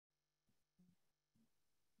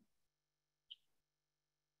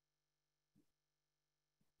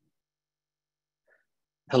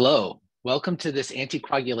Hello, welcome to this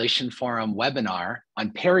Anticoagulation Forum webinar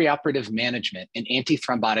on perioperative management and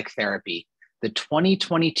antithrombotic therapy, the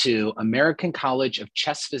 2022 American College of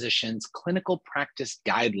Chest Physicians Clinical Practice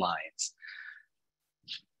Guidelines.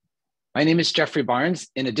 My name is Jeffrey Barnes.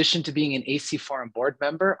 In addition to being an AC Forum board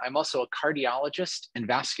member, I'm also a cardiologist and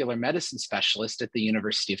vascular medicine specialist at the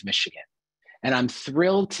University of Michigan. And I'm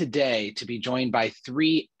thrilled today to be joined by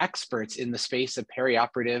three experts in the space of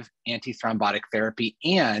perioperative antithrombotic therapy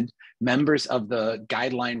and members of the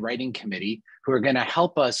guideline writing committee who are going to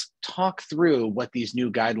help us talk through what these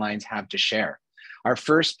new guidelines have to share. Our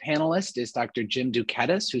first panelist is Dr. Jim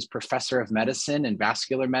Douketis, who's professor of medicine and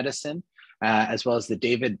vascular medicine, as well as the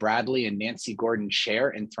David Bradley and Nancy Gordon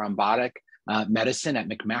Chair in Thrombotic Medicine at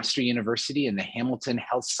McMaster University in the Hamilton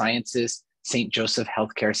Health Sciences St. Joseph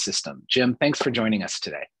Healthcare System. Jim, thanks for joining us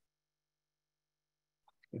today.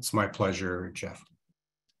 It's my pleasure, Geoff.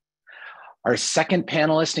 Our second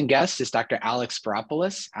panelist and guest is Dr. Alex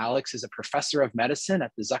Spyropoulos. Alex is a professor of medicine at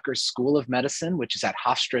the Zucker School of Medicine, which is at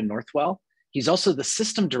Hofstra Northwell. He's also the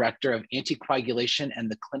system director of anticoagulation and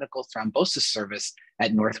the clinical thrombosis service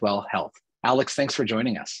at Northwell Health. Alex, thanks for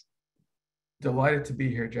joining us. Delighted to be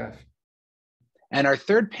here, Geoff. And our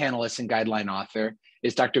third panelist and guideline author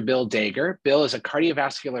is Dr. Bill Dager. Bill is a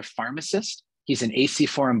cardiovascular pharmacist. He's an AC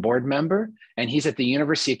Forum board member, and he's at the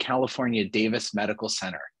University of California, Davis Medical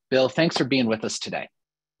Center. Bill, thanks for being with us today.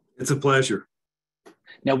 It's a pleasure.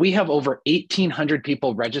 Now, we have over 1,800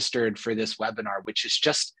 people registered for this webinar, which is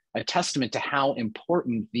just a testament to how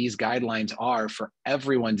important these guidelines are for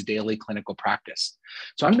everyone's daily clinical practice.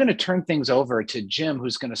 So I'm going to turn things over to Jim,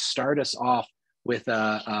 who's going to start us off with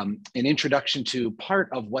an introduction to part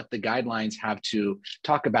of what the guidelines have to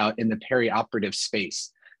talk about in the perioperative space.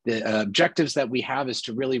 The objectives that we have is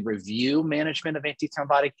to really review management of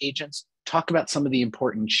antithrombotic agents, talk about some of the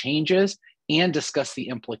important changes, and discuss the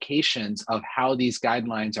implications of how these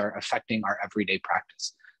guidelines are affecting our everyday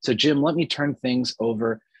practice. So Jim, let me turn things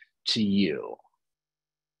over to you.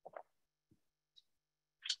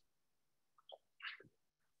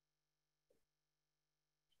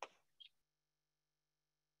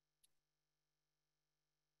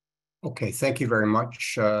 Okay, thank you very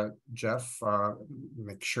much, Geoff.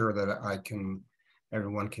 Make sure that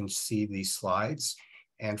everyone can see these slides.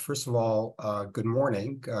 And first of all, good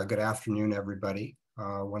morning, good afternoon, everybody.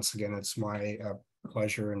 Once again, it's my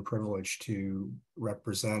pleasure and privilege to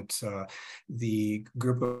represent the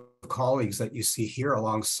group of colleagues that you see here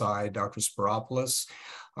alongside Dr. Spyropoulos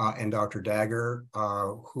and Dr. Dager,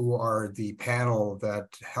 who are the panel that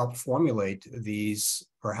helped formulate these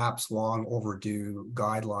perhaps long overdue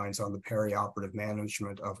guidelines on the perioperative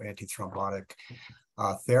management of antithrombotic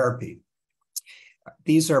therapy.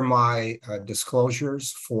 These are my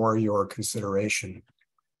disclosures for your consideration.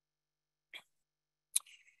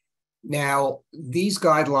 Now, these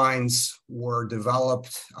guidelines were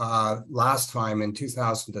developed last time in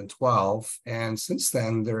 2012, and since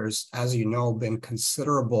then there's, as you know, been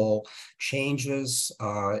considerable changes,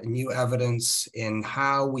 new evidence in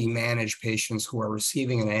how we manage patients who are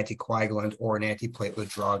receiving an anticoagulant or an antiplatelet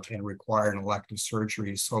drug and require an elective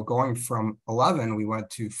surgery. So going from 11, we went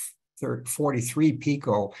to 43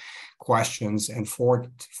 PICO questions and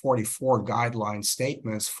 44 guideline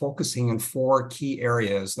statements, focusing in 4 key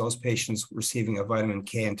areas: those patients receiving a vitamin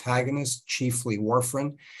K antagonist, chiefly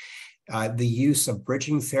warfarin, the use of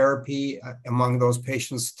bridging therapy among those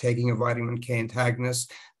patients taking a vitamin K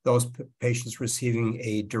antagonist, those patients receiving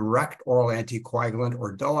a direct oral anticoagulant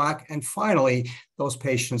or DOAC, and finally, those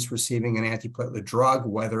patients receiving an antiplatelet drug,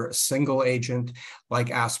 whether a single agent like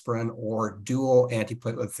aspirin or dual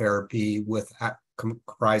antiplatelet therapy with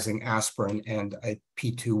comprising aspirin and a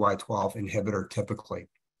P2Y12 inhibitor typically.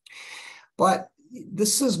 But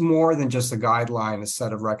this is more than just a guideline, a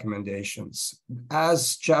set of recommendations.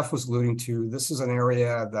 As Geoff was alluding to, this is an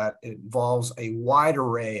area that involves a wide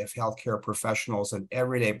array of healthcare professionals in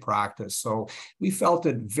everyday practice. So we felt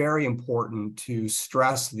it very important to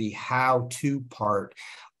stress the how-to part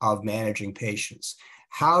of managing patients.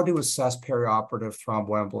 How to assess perioperative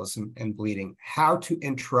thromboembolism and bleeding, how to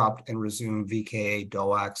interrupt and resume VKA,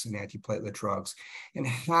 DOACs, and antiplatelet drugs, and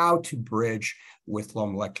how to bridge with low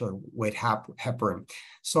molecular weight heparin.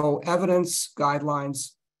 So evidence, guidelines,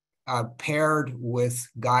 paired with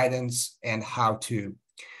guidance and how to.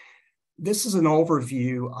 This is an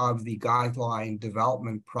overview of the guideline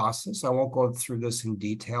development process. I won't go through this in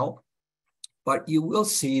detail, but you will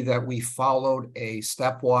see that we followed a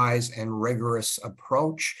stepwise and rigorous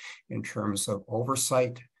approach in terms of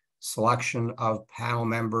oversight, selection of panel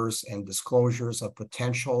members, and disclosures of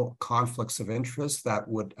potential conflicts of interest that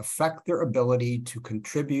would affect their ability to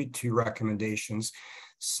contribute to recommendations,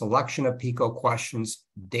 selection of PICO questions,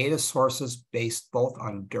 data sources based both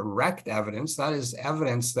on direct evidence, that is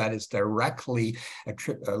evidence that is directly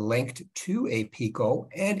linked to a PICO,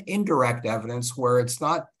 and indirect evidence where it's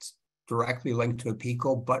not directly linked to a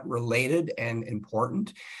PICO, but related and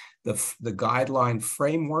important, the guideline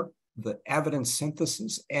framework, the evidence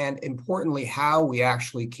synthesis, and importantly, how we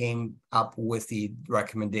actually came up with the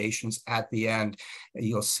recommendations at the end,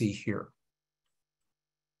 you'll see here.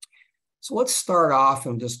 So let's start off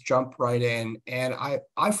and just jump right in. And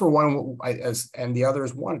I for one, and the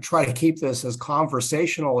others want to try to keep this as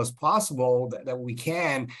conversational as possible that we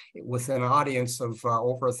can with an audience of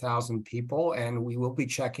over 1,000 people. And we will be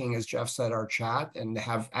checking, as Geoff said, our chat and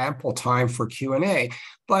have ample time for Q&A.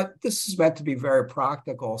 But this is meant to be very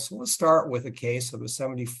practical. So let's start with a case of a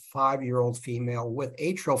 75-year-old female with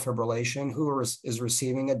atrial fibrillation who is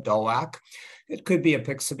receiving a DOAC. It could be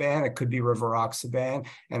apixaban, it could be rivaroxaban,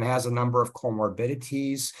 and has a number of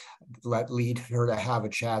comorbidities that lead her to have a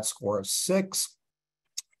CHAD score of 6.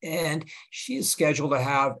 And she is scheduled to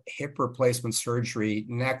have hip replacement surgery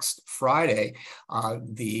next Friday,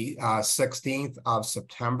 the 16th of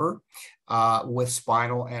September, with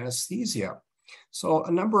spinal anesthesia. So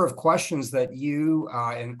a number of questions that you,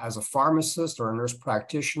 as a pharmacist or a nurse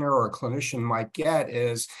practitioner or a clinician might get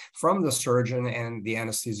is from the surgeon and the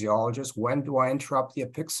anesthesiologist, when do I interrupt the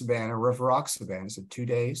apixaban or rivaroxaban? Is it 2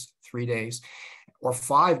 days, 3 days, or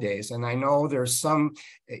 5 days? And I know there's some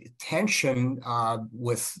tension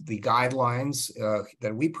with the guidelines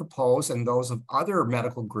that we propose and those of other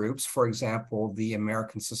medical groups, for example, the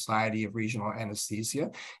American Society of Regional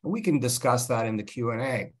Anesthesia, and we can discuss that in the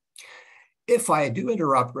Q&A. If I do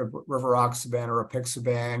interrupt rivaroxaban or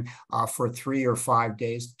apixaban for 3 or 5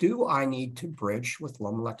 days, do I need to bridge with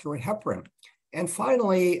low molecular weight heparin? And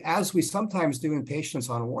finally, as we sometimes do in patients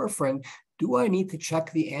on warfarin, do I need to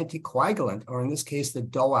check the anticoagulant, or in this case, the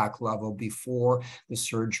DOAC level before the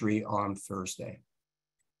surgery on Thursday?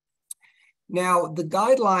 Now, the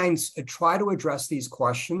guidelines try to address these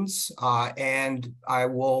questions, and I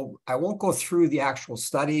won't go through the actual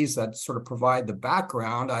studies that sort of provide the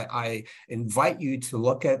background. I invite you to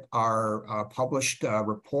look at our published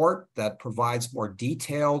report that provides more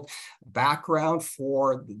detailed background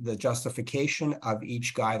for the justification of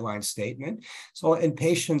each guideline statement. So in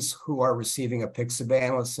patients who are receiving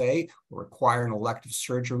apixaban, let's say, or require an elective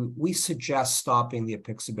surgery, we suggest stopping the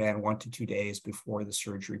apixaban 1 to 2 days before the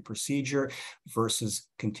surgery procedure versus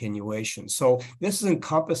continuation. So this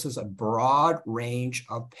encompasses a broad range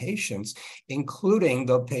of patients, including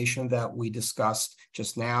the patient that we discussed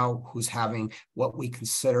just now, who's having what we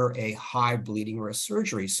consider a high bleeding risk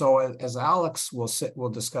surgery. So as Alex will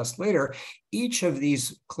discuss later, each of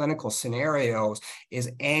these clinical scenarios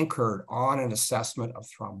is anchored on an assessment of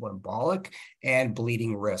thromboembolic and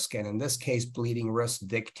bleeding risk. And in this case, bleeding risk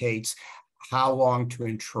dictates how long to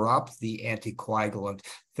interrupt the anticoagulant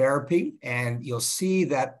therapy. And you'll see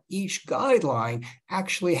that each guideline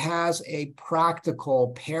actually has a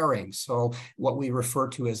practical pairing. So what we refer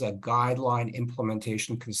to as a guideline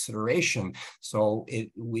implementation consideration. So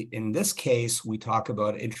in this case, we talk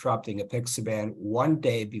about interrupting apixaban 1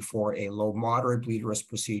 day before a low moderate bleed risk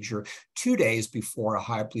procedure, 2 days before a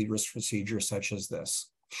high bleed risk procedure such as this.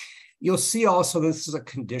 You'll see also this is a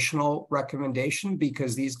conditional recommendation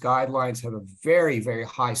because these guidelines have a very, very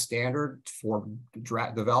high standard for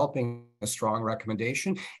developing a strong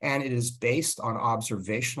recommendation, and it is based on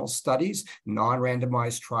observational studies,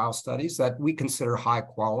 non-randomized trial studies that we consider high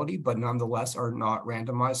quality, but nonetheless are not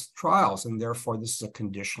randomized trials, and therefore this is a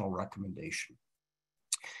conditional recommendation.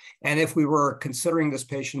 And if we were considering this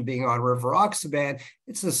patient being on rivaroxaban,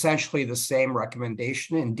 it's essentially the same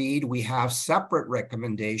recommendation. Indeed, we have separate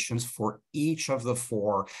recommendations for each of the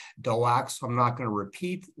 4 DOACs. So I'm not going to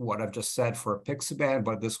repeat what I've just said for apixaban,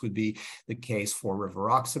 but this would be the case for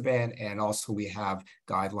rivaroxaban. And also we have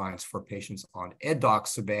guidelines for patients on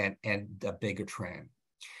edoxaban and dabigatran.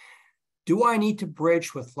 Do I need to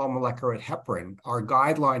bridge with low molecular weight heparin? Our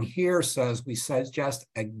guideline here says we suggest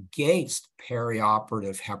against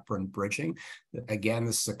perioperative heparin bridging. Again,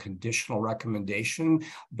 this is a conditional recommendation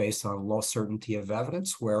based on low certainty of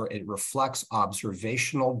evidence where it reflects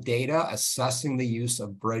observational data assessing the use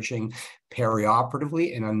of bridging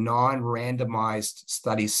perioperatively in a non-randomized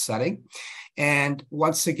study setting. And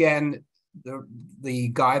once again,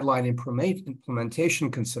 the guideline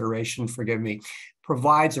implementation consideration,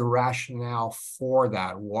 provides a rationale for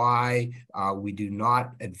that, why we do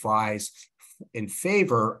not advise in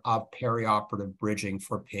favor of perioperative bridging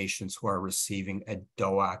for patients who are receiving a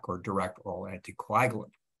DOAC or direct oral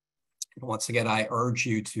anticoagulant. Once again, I urge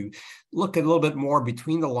you to look a little bit more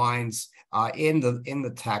between the lines in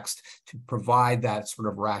the text to provide that sort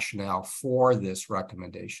of rationale for this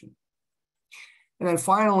recommendation. And then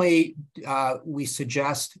finally, we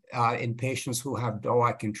suggest in patients who have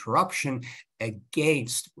DOAC interruption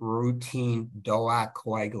against routine DOAC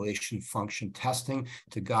coagulation function testing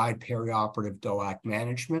to guide perioperative DOAC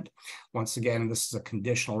management. Once again, this is a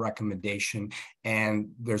conditional recommendation, and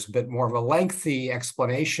there's a bit more of a lengthy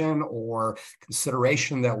explanation or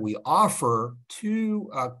consideration that we offer to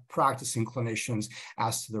practicing clinicians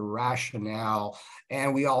as to the rationale.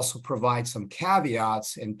 And we also provide some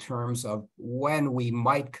caveats in terms of when we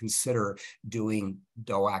might consider doing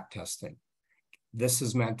DOAC testing. This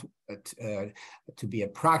is meant to be a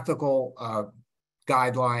practical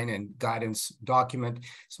guideline and guidance document.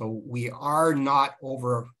 So we are not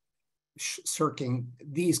circling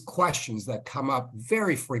these questions that come up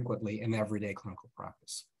very frequently in everyday clinical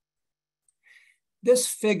practice. This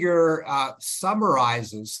figure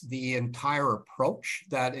summarizes the entire approach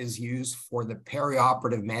that is used for the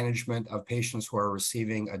perioperative management of patients who are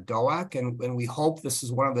receiving a DOAC. And we hope this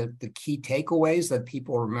is one of the key takeaways that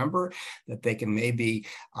people remember, that they can maybe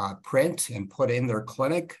print and put in their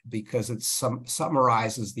clinic, because it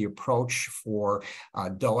summarizes the approach for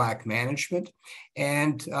DOAC management.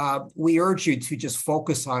 And we urge you to just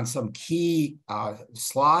focus on some key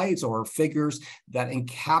slides or figures that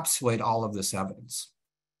encapsulate all of this evidence.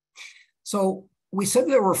 So we said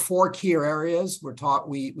there were 4 key areas.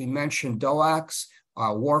 We mentioned DOACs,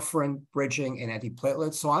 warfarin, bridging, and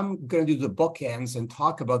antiplatelets. So I'm going to do the bookends and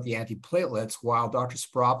talk about the antiplatelets, while Dr.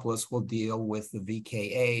 Spyropoulos will deal with the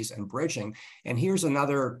VKAs and bridging. And here's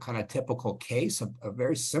another kind of typical case, a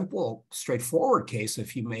very simple, straightforward case,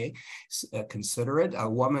 if you may consider it. A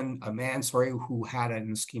man, who had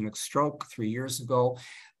an ischemic stroke 3 years ago,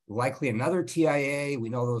 likely another TIA. We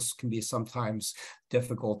know those can be sometimes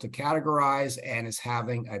difficult to categorize, and is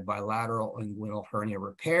having a bilateral inguinal hernia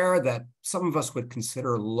repair that some of us would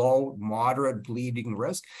consider low, moderate bleeding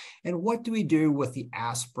risk. And what do we do with the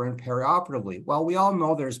aspirin perioperatively? Well, we all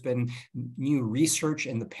know there's been new research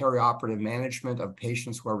in the perioperative management of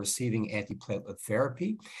patients who are receiving antiplatelet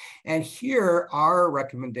therapy. And here our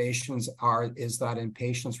recommendations is that in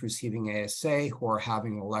patients receiving ASA who are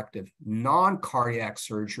having elective non-cardiac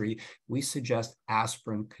surgery, we suggest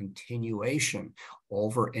aspirin continuation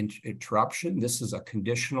over interruption. This is a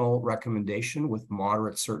conditional recommendation with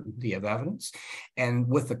moderate certainty of evidence, and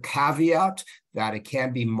with a caveat that it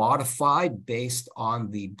can be modified based on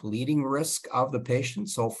the bleeding risk of the patient.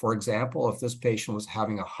 So for example, if this patient was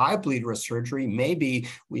having a high bleed risk surgery, maybe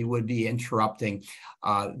we would be interrupting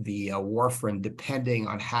the warfarin depending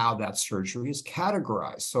on how that surgery is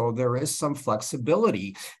categorized. So there is some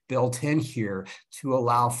flexibility built in here to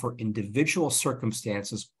allow for individual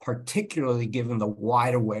circumstances, particularly given the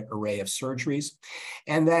wide array of surgeries.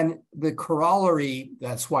 And then the corollary,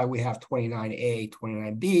 that's why we have 29A,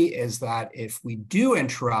 29B, is that if we do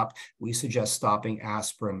interrupt, we suggest stopping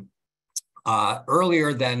aspirin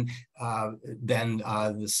earlier than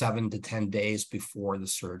the 7 to 10 days before the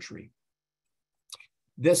surgery.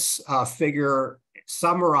 This figure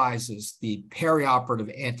summarizes the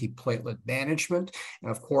perioperative antiplatelet management.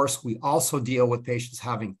 And of course, we also deal with patients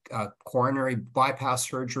having coronary bypass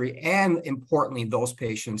surgery, and importantly, those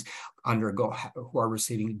patients who are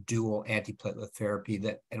receiving dual antiplatelet therapy.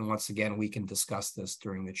 And once again, we can discuss this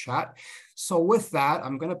during the chat. So with that,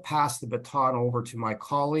 I'm going to pass the baton over to my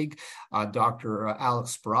colleague, Dr.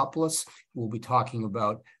 Alex Spyropoulos, who will be talking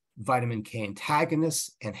about vitamin K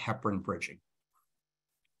antagonists and heparin bridging.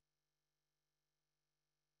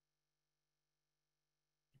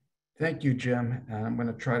 Thank you, Jim. I'm going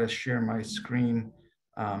to try to share my screen.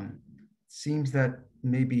 Seems that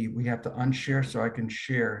maybe we have to unshare so I can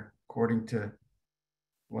share according to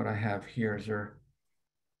what I have here. Is there?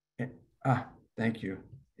 Thank you.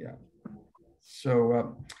 Yeah.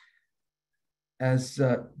 So as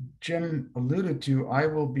Jim alluded to, I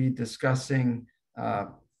will be discussing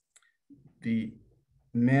the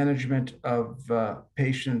management of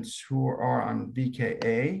patients who are on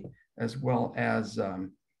VKA, as well as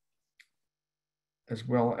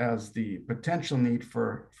the potential need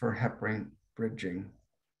for heparin bridging.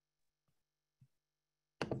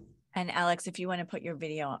 And Alex, if you want to put your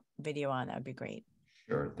video on, that would be great.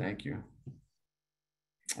 Sure, thank you.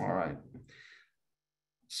 All right.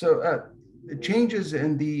 So the changes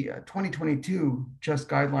in the 2022 CHEST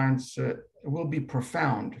guidelines will be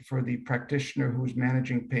profound for the practitioner who's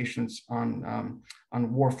managing patients on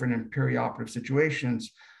warfarin in perioperative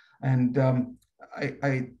situations. And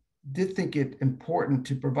I did think it important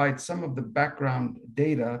to provide some of the background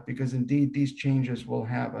data because indeed these changes will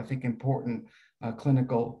have, I think, important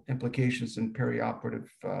clinical implications in perioperative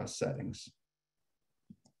settings.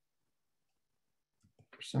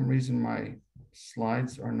 For some reason, my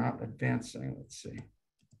slides are not advancing. Let's see.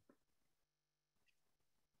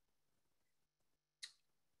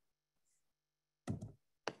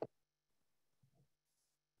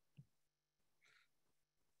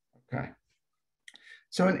 Okay.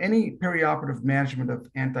 So in any perioperative management of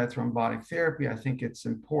antithrombotic therapy, I think it's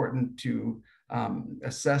important to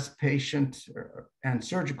assess patient and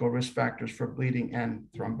surgical risk factors for bleeding and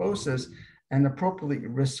thrombosis and appropriately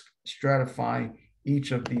risk stratify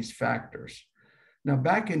each of these factors. Now,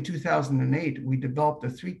 back in 2008, we developed a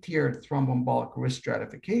 3-tiered thromboembolic risk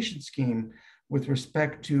stratification scheme with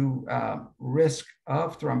respect to risk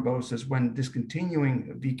of thrombosis when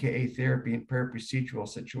discontinuing VKA therapy in periprocedural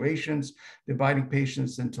situations, dividing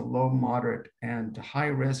patients into low, moderate, and high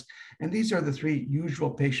risk. And these are the 3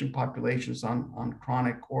 usual patient populations on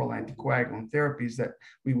chronic oral anticoagulant therapies that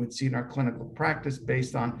we would see in our clinical practice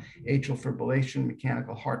based on atrial fibrillation,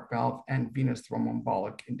 mechanical heart valve, and venous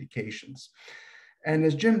thromboembolic indications. And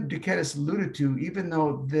as Jim Douketis alluded to, even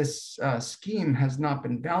though this scheme has not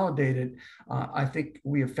been validated, I think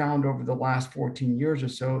we have found over the last 14 years or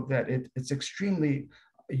so that it's extremely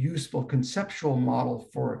useful conceptual model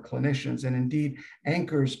for clinicians, and indeed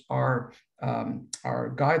anchors our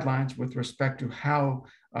guidelines with respect to how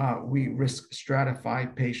we risk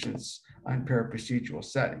stratify patients in periprocedural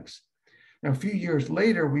settings. Now, a few years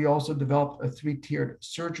later, we also developed a 3-tiered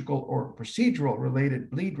surgical or procedural related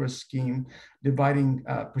bleed risk scheme, dividing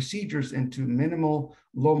procedures into minimal,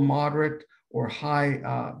 low, moderate, or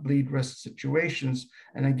high bleed risk situations.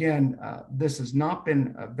 And again, this has not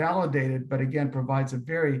been validated, but again, provides a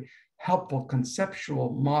very helpful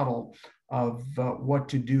conceptual model of what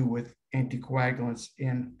to do with anticoagulants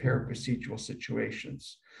in periprocedural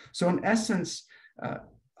situations. So in essence,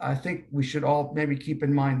 I think we should all maybe keep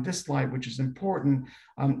in mind this slide, which is important.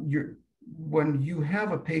 When you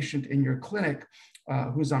have a patient in your clinic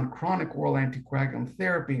who's on chronic oral anticoagulant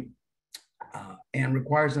therapy and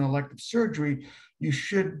requires an elective surgery, you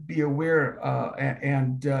should be aware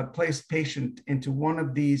and place patient into one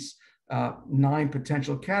of these 9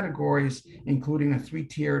 potential categories, including a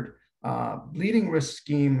 3-tiered bleeding risk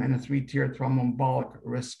scheme and a 3-tiered thromboembolic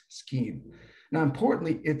risk scheme. Now,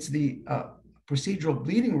 importantly, it's the procedural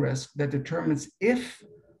bleeding risk that determines if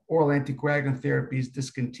oral anticoagulant therapy is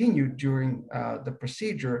discontinued during the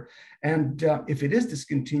procedure. And if it is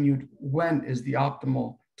discontinued, when is the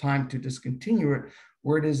optimal time to discontinue it?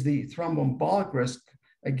 Where it is the thromboembolic risk,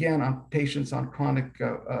 again, on patients on chronic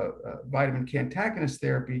vitamin K antagonist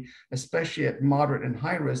therapy, especially at moderate and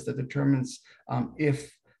high risk, that determines if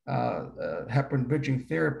heparin bridging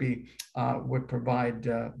therapy would provide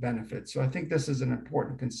benefits. So I think this is an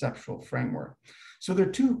important conceptual framework. So there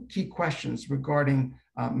are 2 key questions regarding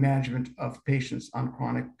management of patients on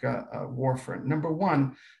chronic warfarin. Number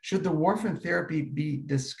 1, should the warfarin therapy be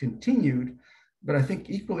discontinued? But I think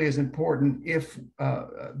equally as important, if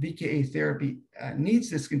VKA therapy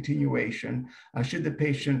needs discontinuation, should the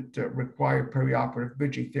patient require perioperative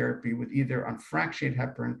bridging therapy with either unfractionated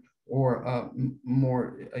heparin or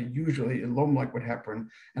more usually low molecular heparin?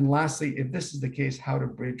 And lastly, if this is the case, how to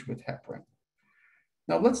bridge with heparin.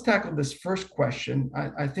 Now let's tackle this first question.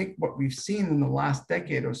 I think what we've seen in the last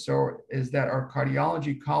decade or so is that our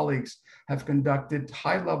cardiology colleagues have conducted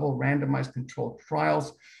high-level randomized controlled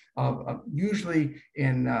trials, usually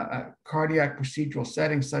in cardiac procedural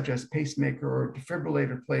settings such as pacemaker or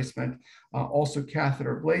defibrillator placement, also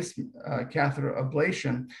catheter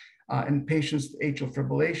ablation, in patients with atrial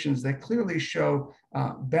fibrillations that clearly show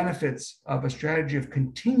benefits of a strategy of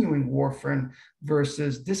continuing warfarin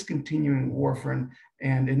versus discontinuing warfarin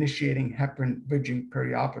and initiating heparin bridging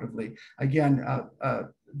perioperatively. Again,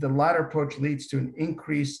 the latter approach leads to an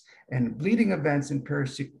increase in bleeding events in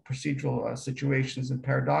procedural situations, and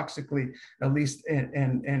paradoxically, at least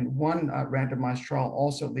in one randomized trial,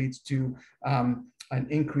 also leads to an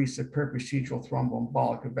increase of periprocedural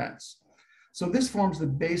thromboembolic events. So this forms the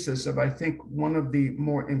basis of, I think, one of the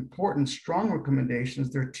more important strong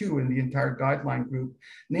recommendations. There are 2 in the entire guideline group,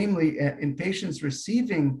 namely in patients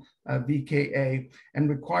receiving VKA and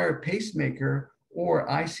require pacemaker or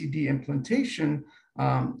ICD implantation,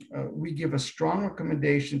 we give a strong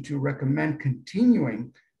recommendation to recommend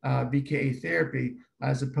continuing VKA therapy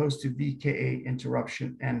as opposed to VKA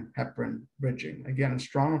interruption and heparin bridging. Again, a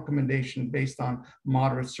strong recommendation based on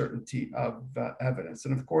moderate certainty of evidence.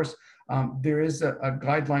 And of course, there is a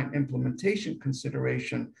guideline implementation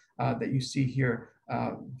consideration that you see here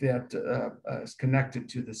that is connected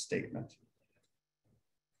to the statement.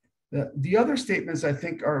 The other statements I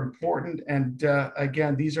think are important, and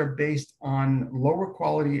again, these are based on lower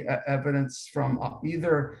quality evidence from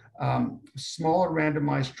either smaller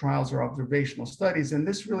randomized trials or observational studies, and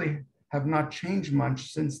this really have not changed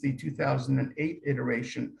much since the 2008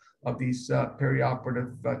 iteration of these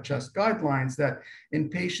perioperative chest guidelines, that in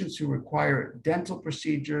patients who require dental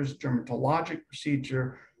procedures, dermatologic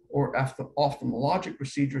procedure, or ophthalmologic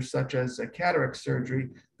procedures such as cataract surgery,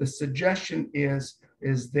 the suggestion is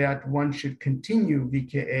that one should continue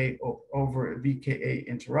VKA over VKA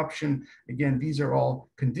interruption. Again, these are all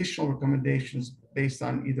conditional recommendations based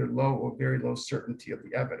on either low or very low certainty of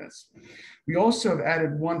the evidence. We also have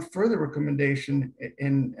added one further recommendation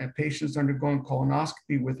in patients undergoing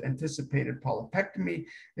colonoscopy with anticipated polypectomy,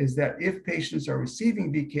 is that if patients are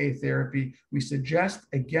receiving VKA therapy, we suggest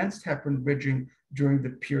against heparin bridging during the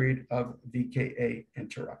period of VKA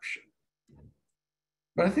interruption.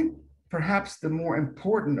 But I think perhaps the more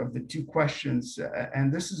important of the two questions,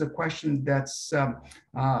 and this is a question that's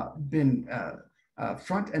been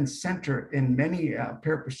front and center in many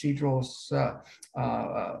periprocedural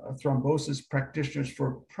thrombosis practitioners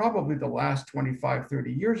for probably the last 25,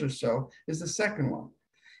 30 years or so, is the second one.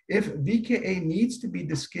 If VKA needs to be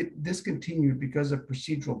discontinued because of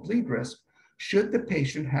procedural bleed risk, should the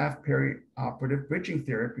patient have perioperative bridging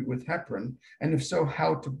therapy with heparin? And if so,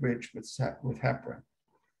 how to bridge with heparin?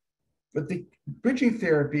 But the bridging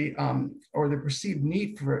therapy or the perceived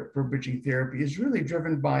need for bridging therapy is really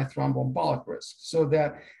driven by thromboembolic risk. So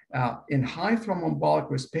that in high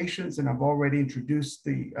thromboembolic risk patients, and I've already introduced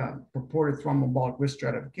the purported thromboembolic risk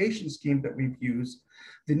stratification scheme that we've used,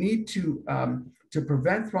 the need to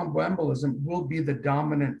prevent thromboembolism will be the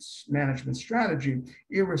dominant management strategy,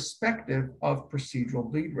 irrespective of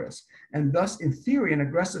procedural bleed risk. And thus, in theory, an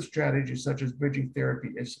aggressive strategy such as bridging therapy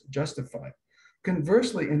is justified.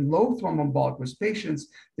 Conversely, in low thromboembolic risk patients,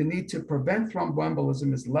 the need to prevent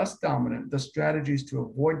thromboembolism is less dominant. The strategies to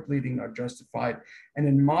avoid bleeding are justified. And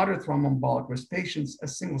in moderate thromboembolic risk patients, a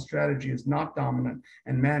single strategy is not dominant,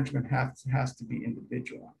 and management has to be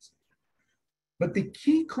individualized. But the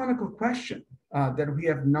key clinical question that we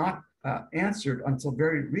have not answered until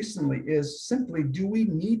very recently is simply, do we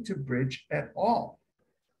need to bridge at all?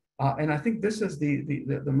 And I think this is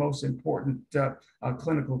the most important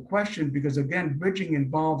clinical question, because again, bridging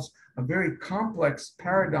involves a very complex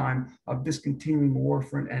paradigm of discontinuing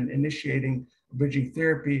warfarin and initiating bridging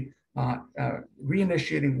therapy,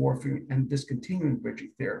 reinitiating warfarin and discontinuing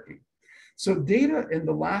bridging therapy. So data in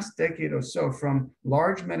the last decade or so from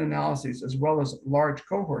large meta-analyses as well as large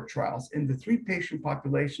cohort trials in the 3 patient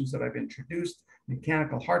populations that I've introduced,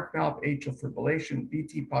 mechanical heart valve, atrial fibrillation,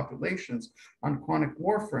 VT populations on chronic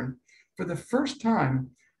warfarin, for the first time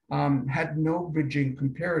had no bridging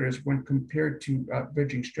comparators when compared to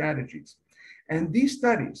bridging strategies. And these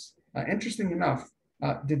studies, interesting enough,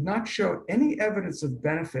 did not show any evidence of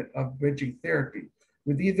benefit of bridging therapy,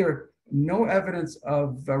 with either no evidence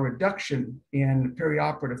of a reduction in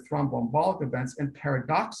perioperative thromboembolic events, and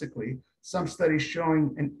paradoxically, some studies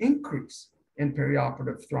showing an increase in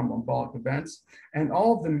perioperative thromboembolic events, and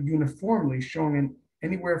all of them uniformly showing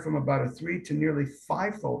anywhere from about a 3 to nearly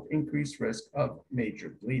 5-fold increased risk of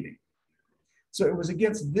major bleeding. So it was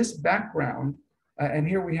against this background, and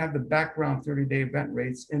here we have the background 30-day event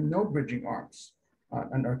rates in no bridging arms,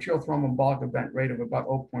 an arterial thromboembolic event rate of about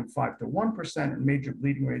 0.5 to 1% and major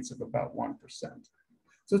bleeding rates of about 1%.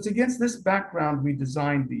 So it's against this background we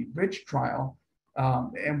designed the bridge trial,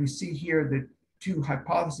 and we see here the 2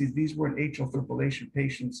 hypotheses. These were in atrial fibrillation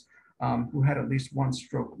patients who had at least 1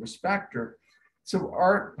 stroke risk factor. So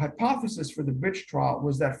our hypothesis for the bridge trial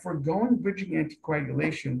was that foregoing bridging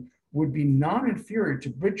anticoagulation would be non-inferior to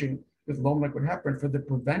bridging with low liquid heparin for the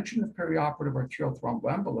prevention of perioperative arterial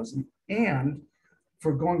thromboembolism, and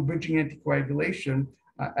foregoing bridging anticoagulation,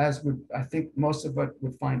 as would, I think most of us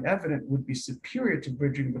would find evident, would be superior to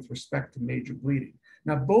bridging with respect to major bleeding.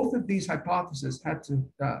 Now, both of these hypotheses had to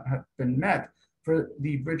have been met for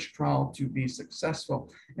the bridge trial to be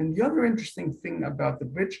successful. And the other interesting thing about the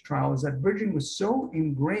bridge trial is that bridging was so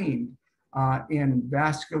ingrained in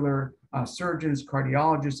vascular surgeons,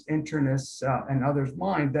 cardiologists, internists, and others'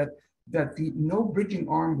 mind that the no bridging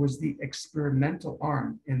arm was the experimental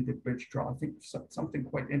arm in the bridge trial. I think something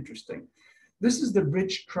quite interesting. This is the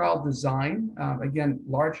bridge trial design. Again,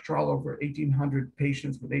 large trial over 1,800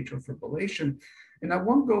 patients with atrial fibrillation. And I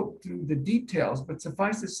won't go through the details, but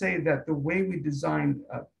suffice to say that the way we designed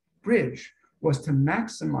bridge was to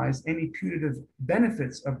maximize any putative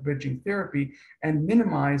benefits of bridging therapy and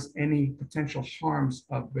minimize any potential harms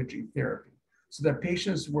of bridging therapy. so that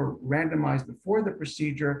patients were randomized before the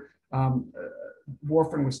procedure.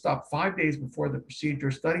 Warfarin was stopped 5 days before the procedure.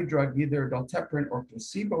 Study drug, either dalteparin or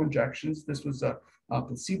placebo injections. This was a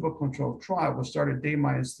placebo-controlled trial, was started day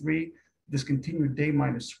 -3, discontinued day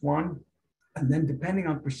 -1. And then depending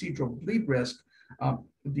on procedural bleed risk,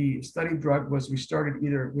 the study drug was restarted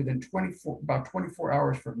either within about 24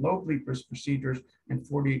 hours for low bleed risk procedures and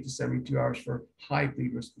 48 to 72 hours for high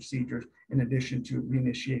bleed risk procedures, in addition to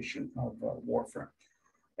reinitiation of warfarin.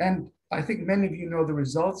 And I think many of you know the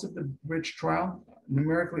results of the BRIDGE trial,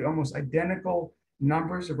 numerically almost identical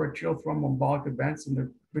numbers of arterial thromboembolic events in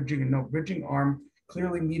the bridging and no bridging arm,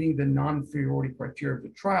 clearly meeting the non-inferiority criteria of the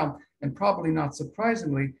trial, and probably not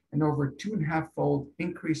surprisingly, an over 2.5-fold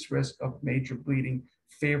increased risk of major bleeding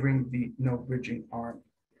favoring the no bridging arm.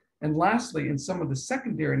 And lastly, in some of the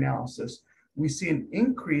secondary analysis, we see an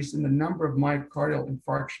increase in the number of myocardial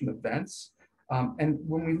infarction events. And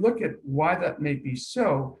when we look at why that may be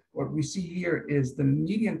so, what we see here is the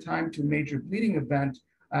median time to major bleeding event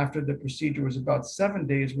after the procedure was about 7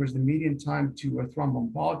 days, whereas the median time to a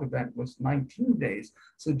thromboembolic event was 19 days,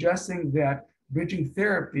 suggesting that bridging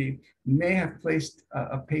therapy may have placed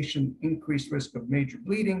a patient increased risk of major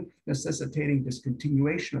bleeding, necessitating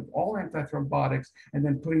discontinuation of all antithrombotics, and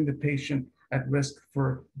then putting the patient at risk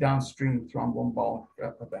for downstream thromboembolic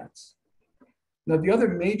events. Now, the other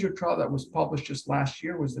major trial that was published just last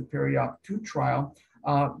year was the Perioperative trial.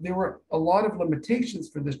 There were a lot of limitations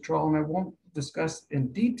for this trial, and I won't discuss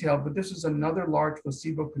in detail, but this is another large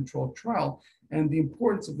placebo-controlled trial. And the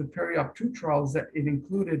importance of the Perioperative trial is that it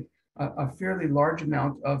included a fairly large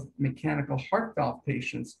amount of mechanical heart valve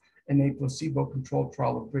patients in a placebo-controlled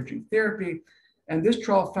trial of bridging therapy. And this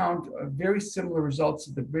trial found very similar results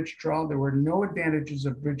to the BRIDGE trial. There were no advantages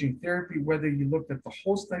of bridging therapy, whether you looked at the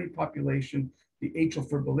whole study population, the atrial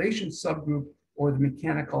fibrillation subgroup, or the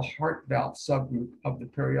mechanical heart valve subgroup of the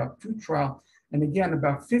Perioperative trial. And again,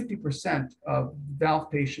 about 50% of valve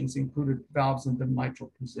patients included valves in the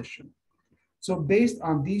mitral position. So based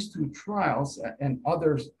on these two trials and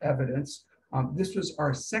other evidence, this was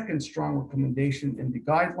our second strong recommendation in the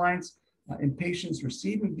guidelines. In patients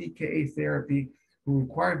receiving VKA therapy who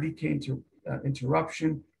require VK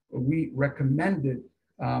interruption, we recommended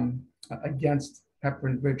against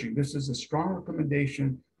heparin bridging. This is a strong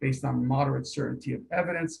recommendation based on moderate certainty of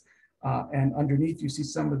evidence. And underneath, you see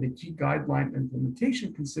some of the key guideline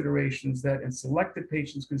implementation considerations that in selected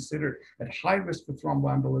patients considered at high risk for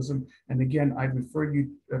thromboembolism. And again, I refer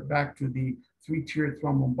you back to the 3-tiered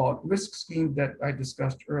thromboembolic risk scheme that I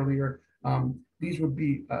discussed earlier. These would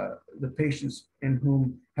be the patients in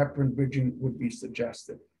whom heparin bridging would be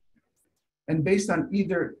suggested. And based on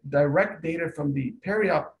either direct data from the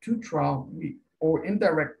Perioperative trial or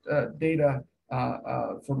indirect data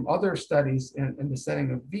from other studies in the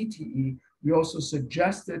setting of VTE, we also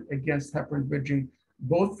suggested against heparin bridging,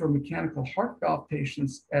 both for mechanical heart valve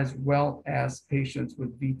patients as well as patients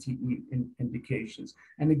with VTE indications.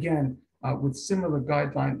 And again, with similar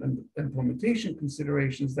guideline and implementation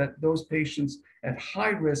considerations that those patients at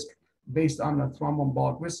high risk based on the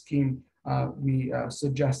thromboembolic risk scheme, we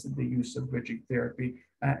suggested the use of bridging therapy.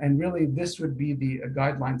 And really, this would be the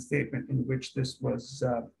guideline statement in which this was,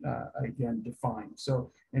 again, defined.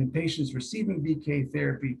 So in patients receiving VK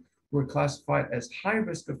therapy who are classified as high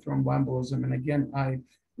risk of thromboembolism, and again, I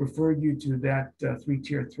refer you to that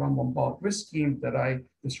 3-tiered thromboembolic risk scheme that I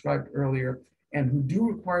described earlier, and who do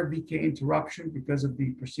require VK interruption because of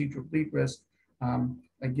the procedural bleed risk,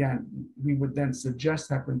 again, we would then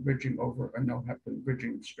suggest heparin bridging over a no heparin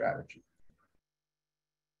bridging strategy.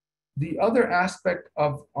 The other aspect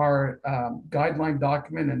of our guideline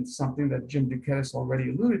document, and something that Jim Douketis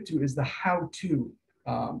already alluded to, is the how-to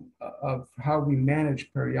of how we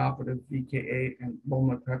manage perioperative VKA and low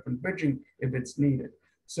molecular heparin bridging if it's needed.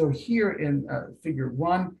 So here in figure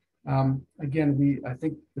 1, again, we, I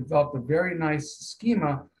think, developed a very nice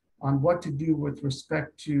schema on what to do with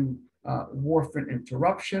respect to warfarin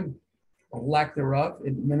interruption or lack thereof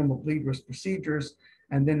in minimal bleed risk procedures,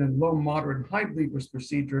 and then in low, moderate, and high bleed risk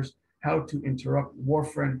procedures, how to interrupt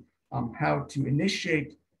warfarin, how to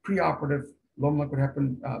initiate preoperative low molecular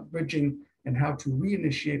heparin bridging, and how to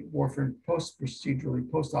reinitiate warfarin post-procedurally,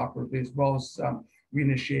 post-operatively, as well as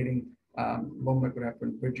reinitiating low molecular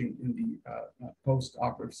heparin bridging in the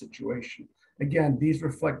post-operative situation. Again, these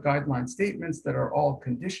reflect guideline statements that are all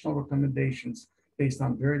conditional recommendations based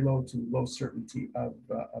on very low to low certainty of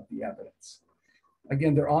the evidence.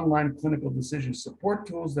 Again, they're online clinical decision support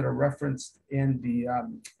tools that are referenced in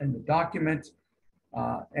the document.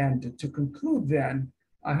 And to conclude then,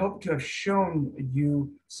 I hope to have shown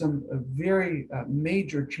you some very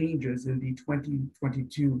major changes in the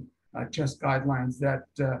 2022 chest guidelines that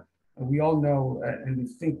we all know and we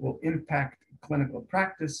think will impact clinical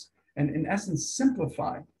practice and in essence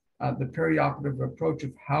simplify the perioperative approach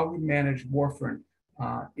of how we manage warfarin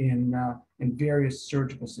in various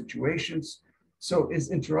surgical situations. So is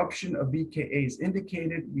interruption of VKAs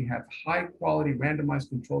indicated? We have high quality randomized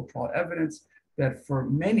controlled trial evidence that for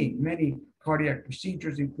many, many cardiac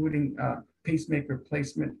procedures, including pacemaker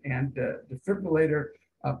placement and defibrillator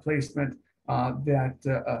placement,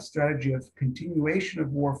 that a strategy of continuation of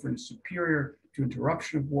warfarin is superior to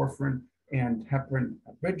interruption of warfarin and heparin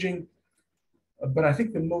bridging. But I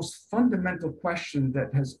think the most fundamental question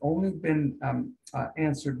that has only been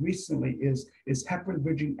answered recently is heparin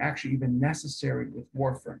bridging actually even necessary with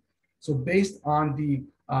warfarin? So based on the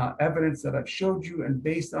evidence that I've showed you and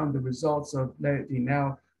based on the results of the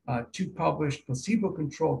now 2 published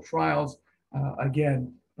placebo-controlled trials,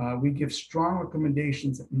 again, we give strong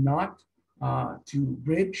recommendations not to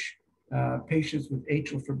bridge patients with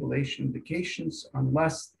atrial fibrillation indications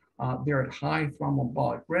unless they're at high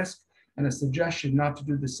thromboembolic risk, and a suggestion not to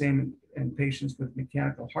do the same in patients with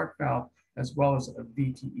mechanical heart valve as well as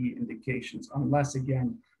VTE indications, unless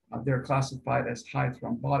again, they're classified as high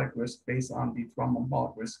thrombotic risk based on the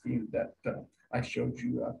thromboembolic risk scheme that I showed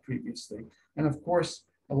you previously. And of course,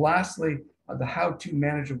 lastly, the how-to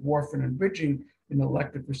manage of warfarin and bridging in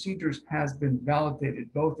elective procedures has been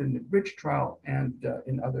validated both in the bridge trial and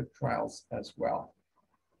in other trials as well.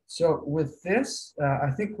 So with this,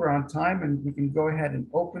 I think we're on time and we can go ahead and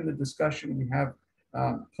open the discussion. We have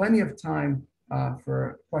plenty of time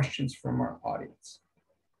for questions from our audience.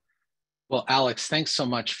 Well, Alex, thanks so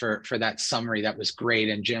much for that summary. That was great.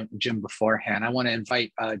 And Jim beforehand, I want to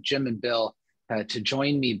invite Jim and Bill to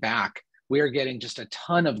join me back. We are getting just a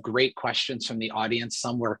ton of great questions from the audience.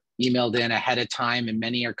 Some were emailed in ahead of time and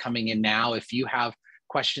many are coming in now. If you have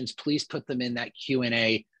questions, please put them in that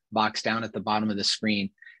Q&A box down at the bottom of the screen.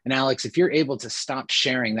 And Alex, if you're able to stop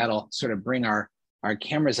sharing, that'll sort of bring our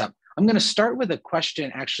cameras up. I'm going to start with a question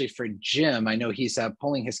actually for Jim. I know he's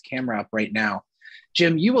pulling his camera up right now.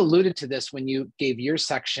 Jim, you alluded to this when you gave your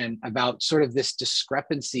section about sort of this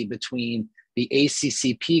discrepancy between the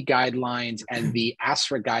ACCP guidelines and the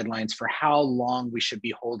ASRA guidelines for how long we should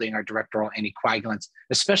be holding our direct oral anticoagulants,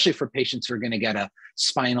 especially for patients who are going to get a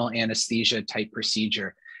spinal anesthesia type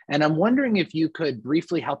procedure. And I'm wondering if you could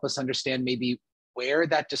briefly help us understand maybe where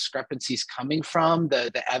that discrepancy is coming from,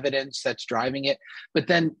 the evidence that's driving it, but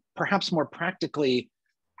then perhaps more practically,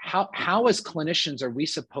 how as clinicians are we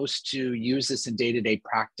supposed to use this in day-to-day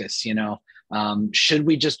practice? You know, should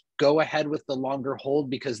we just go ahead with the longer hold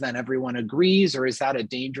because then everyone agrees, or is that a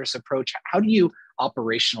dangerous approach? How do you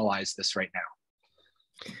operationalize this right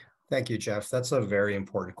now? Thank you, Geoff. That's a very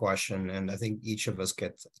important question. And I think each of us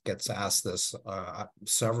gets asked this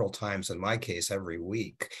several times, in my case, every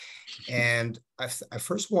week. And I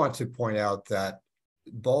first want to point out that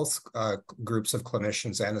both groups of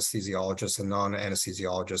clinicians, anesthesiologists and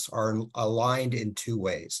non-anesthesiologists, are aligned in 2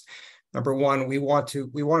 ways. Number one, we want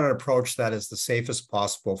an approach that is the safest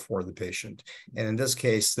possible for the patient. And in this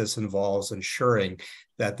case, this involves ensuring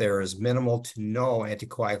that there is minimal to no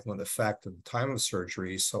anticoagulant effect at the time of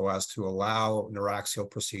surgery so as to allow neuraxial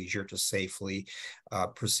procedure to safely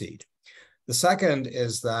proceed. The second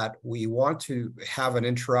is that we want to have an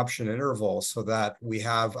interruption interval so that we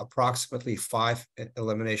have approximately 5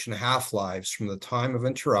 elimination half-lives from the time of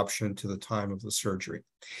interruption to the time of the surgery.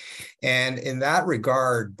 And in that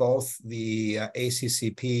regard, both the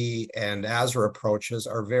ACCP and ASRA approaches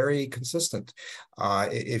are very consistent.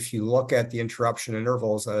 If you look at the interruption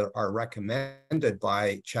intervals that are recommended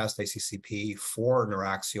by CHEST ACCP for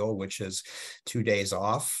neuraxial, which is 2 days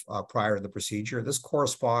off prior to the procedure, this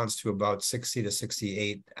corresponds to about 60 to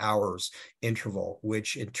 68 hours interval,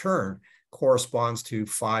 which in turn corresponds to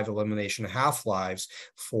 5 elimination half-lives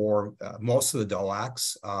for most of the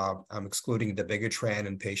DOACs. I'm excluding dabigatran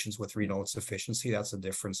in patients with renal insufficiency. That's a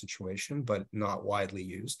different situation, but not widely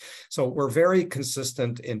used. So we're very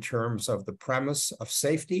consistent in terms of the premise of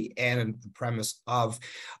safety and the premise of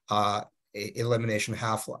elimination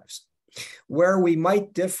half-lives. Where we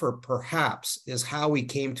might differ, perhaps, is how we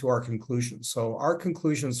came to our conclusions. So our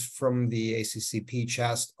conclusions from the ACCP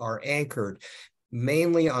CHEST are anchored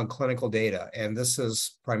mainly on clinical data. And this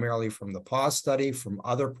is primarily from the PAUSE study, from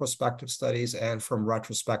other prospective studies, and from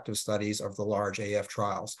retrospective studies of the large AF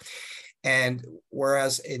trials. And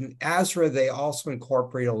whereas in ASRA, they also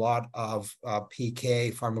incorporate a lot of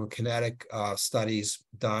PK pharmacokinetic studies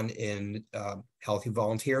done in healthy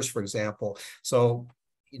volunteers, for example. So,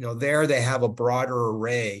 you know, there they have a broader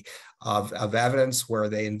array of evidence where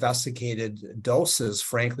they investigated doses,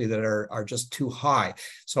 frankly, that are just too high.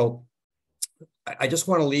 So I just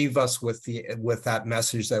want to leave us with that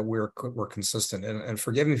message that we're consistent. And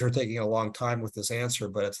forgive me for taking a long time with this answer,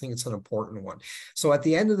 but I think it's an important one. So at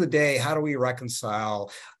the end of the day, how do we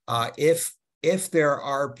reconcile if there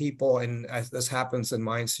are people, and this happens in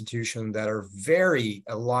my institution, that are very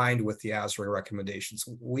aligned with the ASRE recommendations?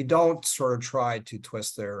 We don't sort of try to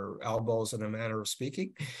twist their elbows in a manner of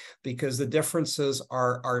speaking, because the differences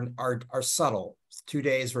are subtle. 2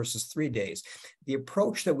 days versus 3 days. The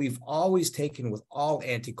approach that we've always taken with all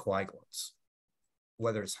anticoagulants,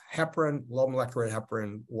 whether it's heparin, low molecular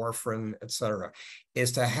heparin, warfarin, et cetera,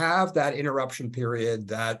 is to have that interruption period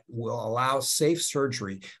that will allow safe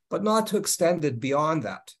surgery, but not to extend it beyond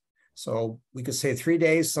that. So we could say 3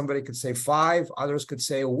 days, somebody could say 5, others could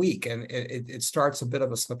say a week, and it starts a bit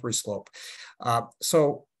of a slippery slope.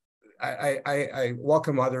 So I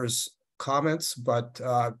welcome others' comments, but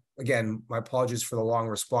again, my apologies for the long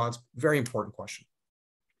response. Very important question.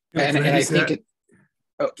 And I think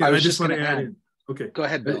I just want to add in. Okay. Go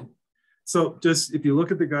ahead, Bill. So just if you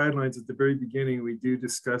look at the guidelines at the very beginning, we do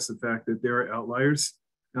discuss the fact that there are outliers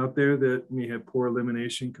out there that may have poor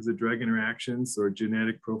elimination because of drug interactions or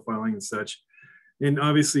genetic profiling and such. And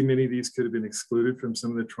obviously many of these could have been excluded from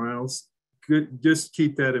some of the trials. Just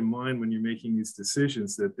keep that in mind when you're making these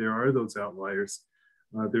decisions, that there are those outliers.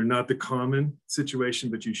 They're not the common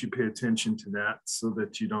situation, but you should pay attention to that so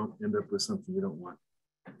that you don't end up with something you don't want.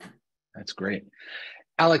 That's great.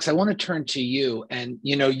 Alex, I want to turn to you. And,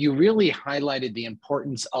 you really highlighted the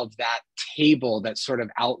importance of that table that sort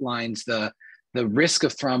of outlines the risk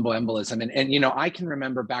of thromboembolism. And I can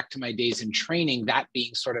remember back to my days in training, that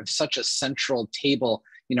being sort of such a central table.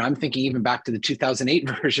 I'm thinking even back to the 2008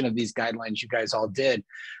 version of these guidelines you guys all did,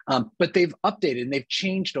 but they've updated and they've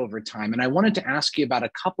changed over time. And I wanted to ask you about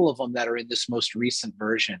a couple of them that are in this most recent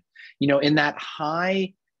version. In that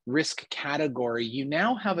high risk category, you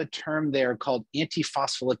now have a term there called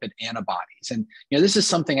antiphospholipid antibodies. And, this is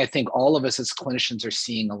something I think all of us as clinicians are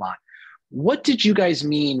seeing a lot. What did you guys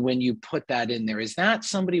mean when you put that in there? Is that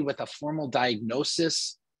somebody with a formal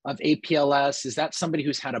diagnosis of APLS? Is that somebody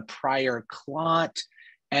who's had a prior clot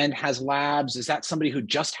and has labs? Is that somebody who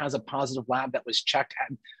just has a positive lab that was checked?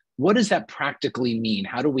 What does that practically mean?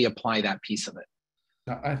 How do we apply that piece of it?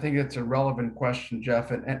 I think it's a relevant question,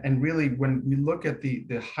 Geoff. And really, when we look at the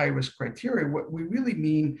high-risk criteria, what we really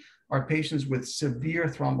mean are patients with severe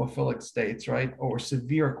thrombophilic states, right? Or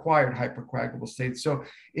severe acquired hypercoagulable states. So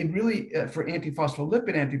it really, for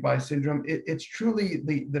antiphospholipid antibody syndrome, it's truly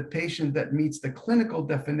the patient that meets the clinical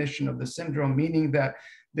definition of the syndrome, meaning that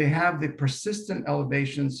they have the persistent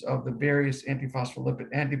elevations of the various antiphospholipid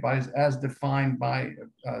antibodies as defined by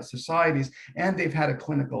societies, and they've had a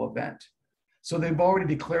clinical event. So they've already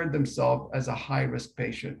declared themselves as a high-risk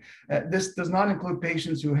patient. This does not include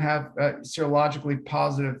patients who have serologically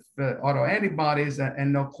positive autoantibodies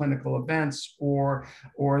and no clinical events, or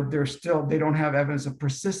they don't have evidence of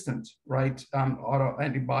persistent, right,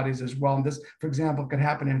 autoantibodies as well. And this, for example, could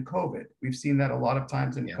happen in COVID. We've seen that a lot of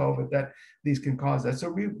times in COVID, that these can cause that. So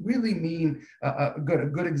we really mean a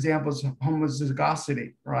good example is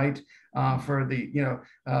homozygosity, right? For the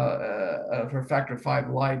for factor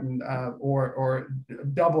V Leiden or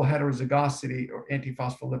double heterozygosity or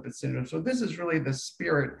antiphospholipid syndrome. So this is really the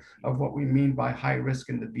spirit of what we mean by high risk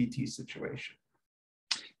in the BT situation.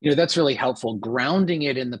 That's really helpful, grounding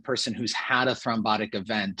it in the person who's had a thrombotic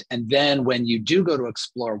event. And then when you do go to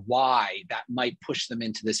explore why, that might push them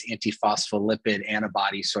into this antiphospholipid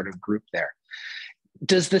antibody sort of group there.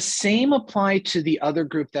 Does the same apply to the other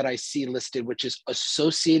group that I see listed, which is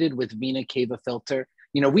associated with vena cava filter?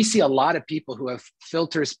 We see a lot of people who have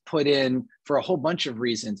filters put in for a whole bunch of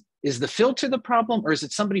reasons. Is the filter the problem, or is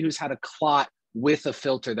it somebody who's had a clot with a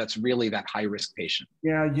filter that's really that high-risk patient?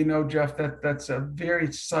 Yeah, Geoff, that's a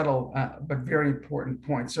very subtle but very important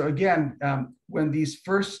point. So again, when these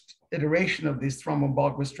first iteration of this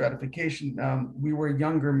thromboembolic risk stratification, we were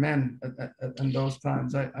younger men in those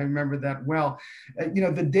times. I remember that well.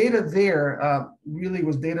 The data there really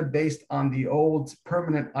was data based on the old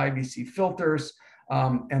permanent IVC filters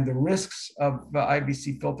and the risks of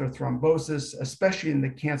IVC filter thrombosis, especially in the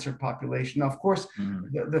cancer population. Now, of course,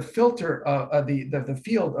 the filter, the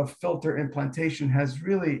field of filter implantation has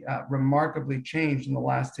really remarkably changed in the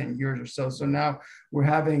last 10 years or so. So now we're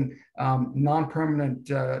having non-permanent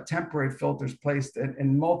temporary filters placed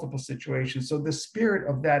in multiple situations. So the spirit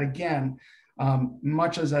of that, again,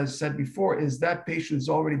 much as I said before, is that patients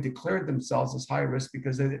already declared themselves as high risk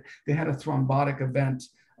because they had a thrombotic event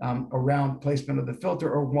around placement of the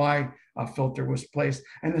filter, or why filter was placed,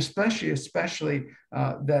 and especially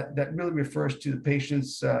that really refers to the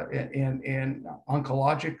patients in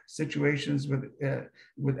oncologic situations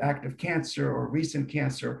with active cancer or recent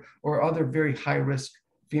cancer or other very high risk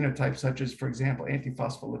phenotypes, such as, for example,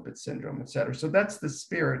 antiphospholipid syndrome, et cetera. So that's the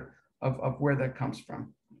spirit of where that comes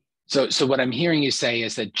from. So what I'm hearing you say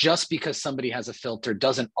is that just because somebody has a filter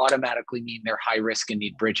doesn't automatically mean they're high risk and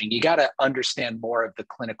need bridging. You got to understand more of the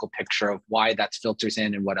clinical picture of why that filter's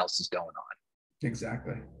in and what else is going on.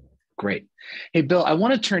 Exactly. Great. Hey, Bill, I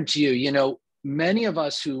want to turn to you. You know, many of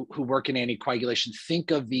us who work in anticoagulation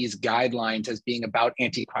think of these guidelines as being about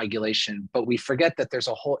anticoagulation, but we forget that there's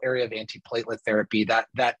a whole area of antiplatelet therapy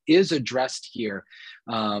that is addressed here.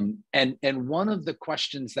 And one of the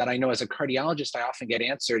questions that I know as a cardiologist I often get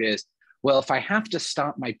answered is, well, if I have to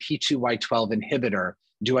stop my P2Y12 inhibitor,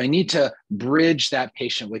 do I need to bridge that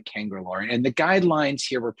patient with cangrelor? And the guidelines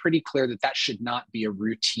here were pretty clear that that should not be a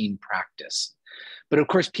routine practice. But of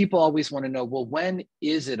course, people always want to know, well, when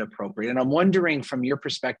is it appropriate? And I'm wondering from your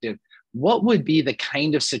perspective, what would be the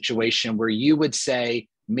kind of situation where you would say,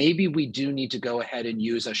 maybe we do need to go ahead and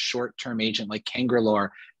use a short-term agent like cangrelor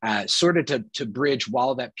sort of to bridge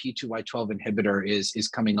while that P2Y12 inhibitor is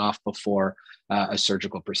coming off before a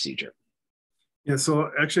surgical procedure? Yeah,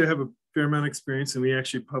 so actually I have a fair amount of experience, and we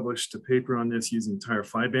actually published a paper on this using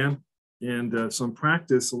tirofiban. And so in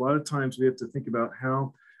practice, a lot of times we have to think about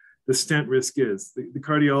how the stent risk is. The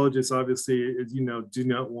cardiologists, obviously, as you know, do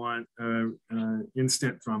not want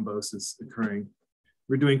in-stent thrombosis occurring.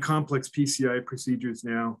 We're doing complex PCI procedures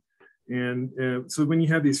now. And so when you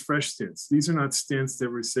have these fresh stents, these are not stents that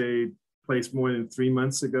were, say, placed more than 3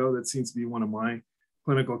 months ago. That seems to be one of my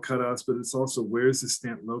clinical cutoffs, but it's also where's the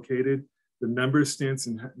stent located, the number of stents,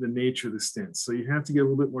 and the nature of the stents. So you have to get a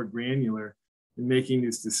little bit more granular in making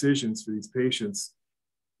these decisions for these patients.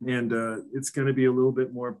 And it's going to be a little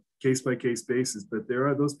bit more case-by-case basis, but there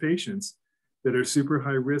are those patients that are super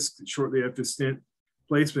high risk shortly after stent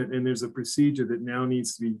placement, and there's a procedure that now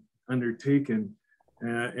needs to be undertaken,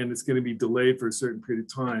 and it's going to be delayed for a certain period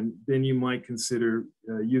of time. Then you might consider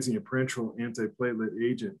using a parenteral antiplatelet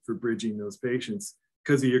agent for bridging those patients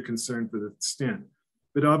because of your concern for the stent.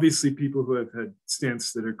 But obviously, people who have had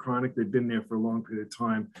stents that are chronic, they've been there for a long period of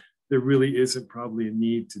time, there really isn't probably a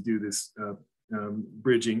need to do this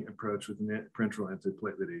bridging approach with a parenteral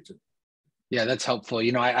antiplatelet agent. Yeah, that's helpful.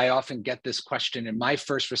 You know, I often get this question, and my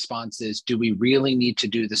first response is, do we really need to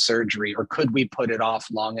do the surgery, or could we put it off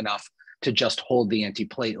long enough to just hold the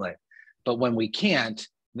antiplatelet? But when we can't,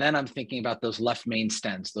 then I'm thinking about those left main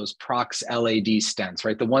stents, those Prox LAD stents,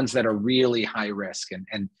 right? The ones that are really high risk.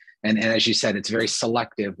 And as you said, it's very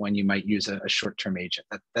selective when you might use a short-term agent.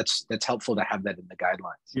 That's helpful to have that in the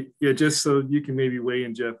guidelines. Yeah, just so you can maybe weigh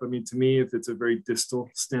in, Geoff. I mean, to me, if it's a very distal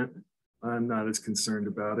stent, I'm not as concerned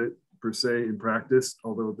about it per se in practice,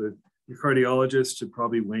 although the cardiologist should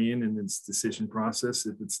probably weigh in its decision process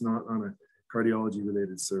if it's not on a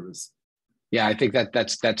cardiology-related service. Yeah, I think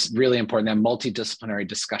that's really important. That multidisciplinary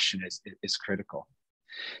discussion is critical.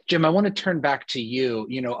 Jim, I want to turn back to you.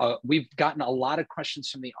 You know, we've gotten a lot of questions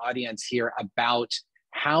from the audience here about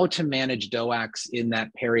how to manage DOACs in that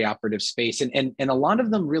perioperative space. And a lot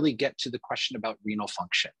of them really get to the question about renal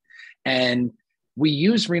function. And we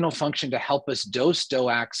use renal function to help us dose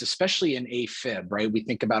DOACs, especially in AFib, right? We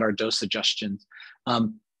think about our dose adjustments.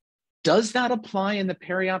 Does that apply in the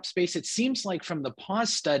periop space? It seems like from the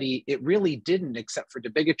PAUSE study, it really didn't, except for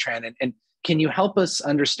dabigatran. And can you help us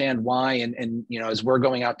understand why, and you know, as we're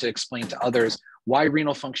going out to explain to others, why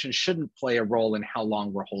renal function shouldn't play a role in how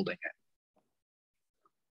long we're holding it?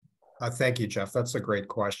 Thank you, Geoff. That's a great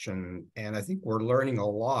question. And I think we're learning a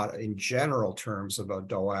lot in general terms about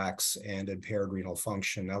DOACs and impaired renal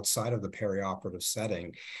function outside of the perioperative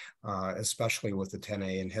setting, especially with the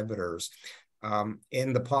 10A inhibitors.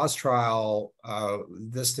 In the PAUSE trial,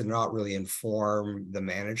 this did not really inform the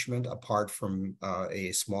management apart from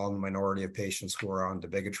a small minority of patients who were on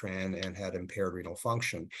dabigatran and had impaired renal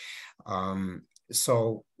function.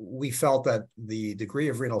 So we felt that the degree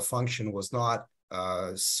of renal function was not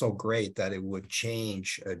so great that it would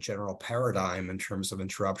change a general paradigm in terms of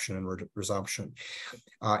interruption and resumption.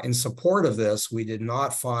 In support of this, we did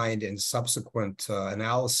not find in subsequent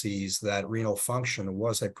analyses that renal function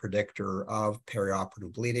was a predictor of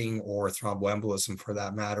perioperative bleeding or thromboembolism for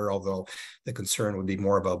that matter, although the concern would be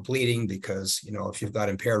more about bleeding because, you know, if you've got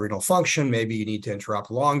impaired renal function, maybe you need to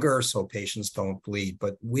interrupt longer so patients don't bleed.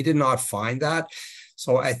 But we did not find that.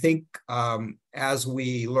 So I think as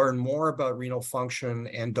we learn more about renal function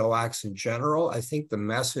and DOACs in general, I think the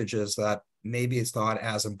message is that maybe it's not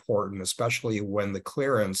as important, especially when the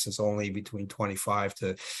clearance is only between 25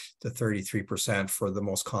 to 33% for the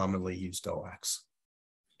most commonly used DOACs.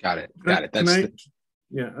 Got it.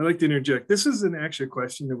 Yeah, I'd like to interject. This is actually a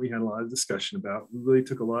question that we had a lot of discussion about. We really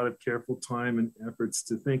took a lot of careful time and efforts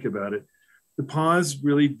to think about it. The PAHS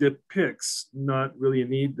really depicts not really a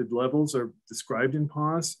need. The levels are described in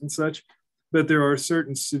PAHS and such, but there are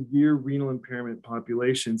certain severe renal impairment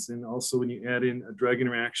populations. And also when you add in a drug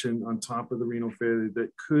interaction on top of the renal failure,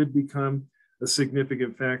 that could become a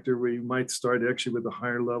significant factor where you might start actually with a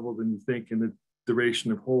higher level than you think, and the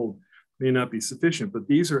duration of hold may not be sufficient. But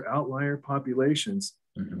these are outlier populations,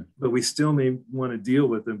 but we still may want to deal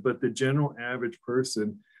with them. But the general average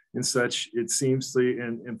person and such, it seems to,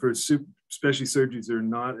 and for especially surgeries that are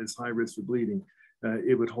not as high risk for bleeding,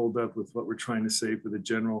 it would hold up with what we're trying to say for the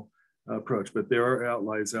general approach. But there are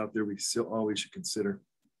outliers out there we still always should consider.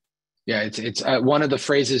 Yeah, it's one of the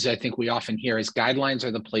phrases I think we often hear is guidelines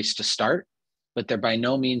are the place to start, but they're by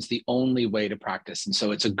no means the only way to practice. And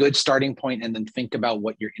so it's a good starting point, and then think about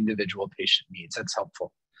what your individual patient needs. That's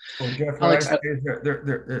helpful. Well, Geoff, Alex,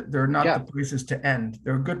 they're not the places to end.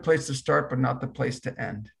 They're a good place to start, but not the place to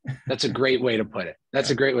end. That's a great way to put it. That's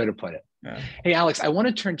a great way to put it. Yeah. Hey, Alex, I want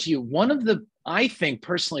to turn to you. I think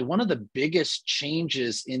personally, one of the biggest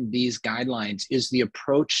changes in these guidelines is the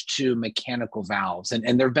approach to mechanical valves.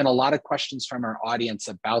 And there have been a lot of questions from our audience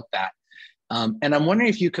about that. And I'm wondering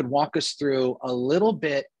if you could walk us through a little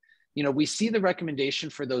bit. You know, we see the recommendation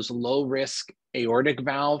for those low risk aortic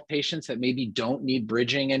valve patients that maybe don't need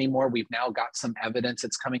bridging anymore. We've now got some evidence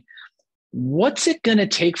that's coming. What's it going to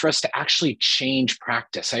take for us to actually change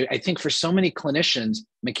practice? I think for so many clinicians,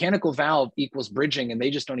 mechanical valve equals bridging, and they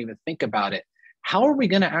just don't even think about it. How are we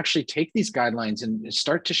going to actually take these guidelines and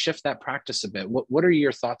start to shift that practice a bit? What are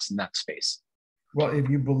your thoughts in that space? Well, if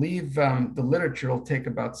you believe the literature, it'll take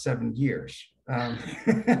about 7 years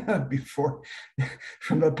before,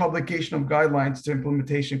 from the publication of guidelines to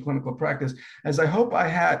implementation in clinical practice. As I hope I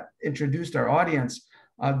had introduced our audience,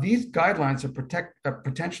 these guidelines are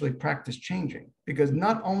potentially practice changing, because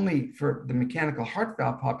not only for the mechanical heart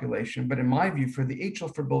valve population, but in my view, for the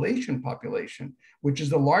atrial fibrillation population, which is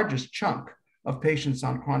the largest chunk of patients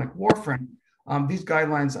on chronic warfarin, these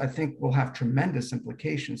guidelines, I think, will have tremendous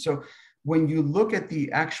implications. So when you look at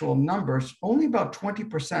the actual numbers, only about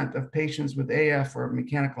 20% of patients with AF or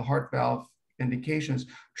mechanical heart valve indications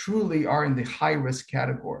truly are in the high risk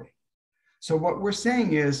category. So what we're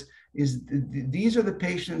saying is these are the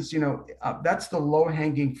patients, that's the low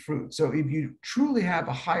hanging fruit. So if you truly have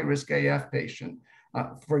a high risk AF patient,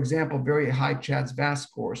 for example, very high CHA2DS2-VASc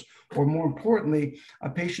scores, or more importantly, a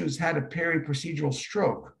patient who's had a peri-procedural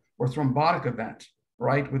stroke or thrombotic event,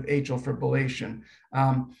 right, with atrial fibrillation,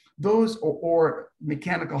 those or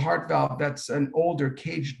mechanical heart valve that's an older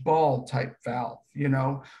caged ball type valve,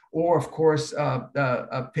 or of course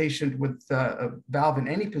a patient with a valve in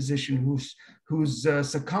any position who's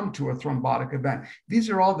succumbed to a thrombotic event. These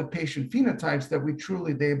are all the patient phenotypes that we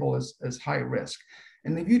truly label as high risk.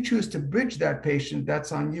 And if you choose to bridge that patient,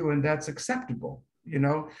 that's on you, and that's acceptable.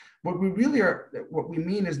 What we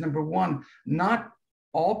mean is, number one, not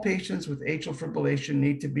all patients with atrial fibrillation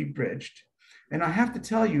need to be bridged. And I have to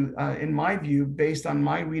tell you, in my view, based on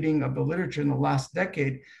my reading of the literature in the last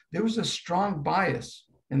decade, there was a strong bias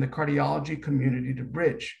in the cardiology community to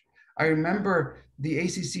bridge. I remember the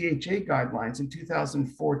ACCHA guidelines in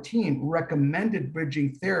 2014 recommended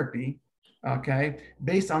bridging therapy,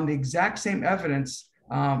 based on the exact same evidence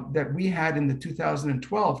that we had in the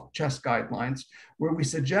 2012 CHEST guidelines, where we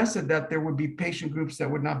suggested that there would be patient groups that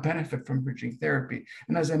would not benefit from bridging therapy.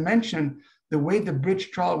 And as I mentioned, the way the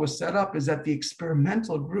bridge trial was set up is that the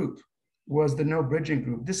experimental group was the no bridging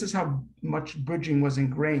group. This is how much bridging was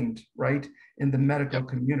ingrained, right, in the medical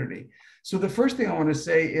community. So the first thing I want to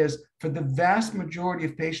say is, for the vast majority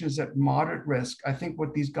of patients at moderate risk, I think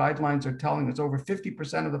what these guidelines are telling us, over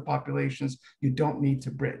 50% of the populations, you don't need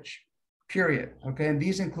to bridge. Period. Okay, and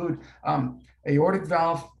these include aortic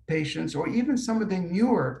valve patients, or even some of the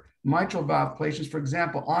newer mitral valve patients. For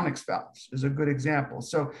example, onyx valves is a good example.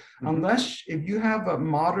 So if you have a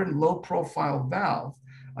modern low profile valve,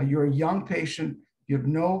 you're a young patient, you have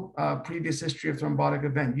no previous history of thrombotic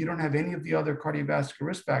event, you don't have any of the other cardiovascular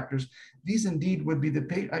risk factors, these indeed would be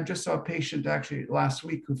the I just saw a patient actually last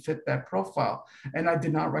week who fit that profile, and I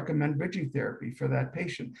did not recommend bridging therapy for that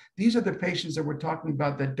patient. These are the patients that we're talking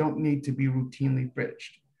about that don't need to be routinely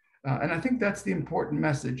bridged. And I think that's the important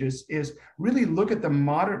message is really look at the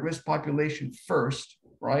moderate risk population first,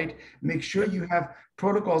 right? Make sure you have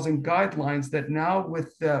protocols and guidelines that now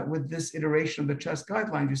with this iteration of the CHEST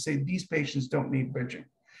guidelines, you say these patients don't need bridging.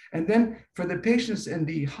 And then for the patients in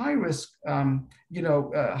the high risk,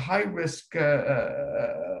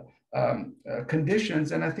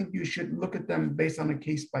 conditions, and I think you should look at them based on a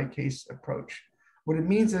case-by-case approach. What it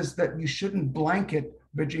means is that you shouldn't blanket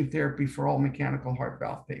bridging therapy for all mechanical heart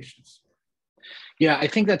valve patients. Yeah, I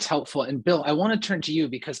think that's helpful. And Bill, I want to turn to you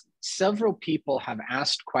because several people have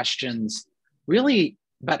asked questions really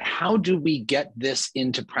about how do we get this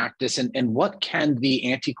into practice, and what can the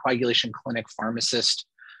anticoagulation clinic pharmacist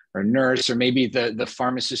or nurse, or maybe the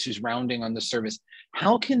pharmacist who's rounding on the service,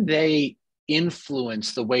 how can they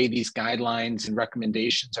influence the way these guidelines and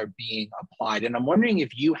recommendations are being applied? And I'm wondering if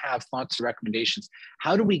you have thoughts or recommendations.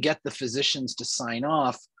 How do we get the physicians to sign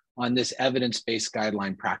off on this evidence-based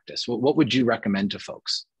guideline practice? What would you recommend to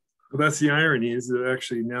folks? Well, that's the irony, is that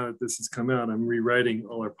actually now that this has come out, I'm rewriting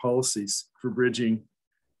all our policies for bridging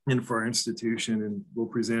and for our institution, and we'll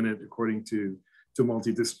present it according to a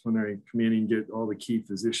multidisciplinary committee and get all the key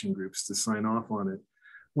physician groups to sign off on it.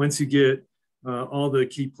 Once you get all the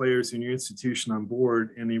key players in your institution on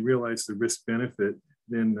board and they realize the risk benefit,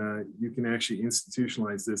 then you can actually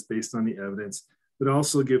institutionalize this based on the evidence, but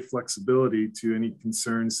also give flexibility to any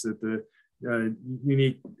concerns that the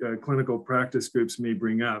unique clinical practice groups may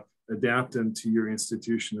bring up, adapt them to your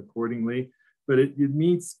institution accordingly. But it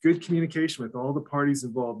needs good communication with all the parties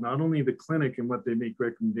involved, not only the clinic and what they make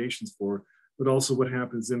recommendations for, but also what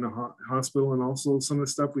happens in the hospital, and also some of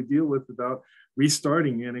the stuff we deal with about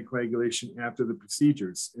restarting anticoagulation after the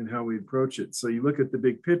procedures and how we approach it. So you look at the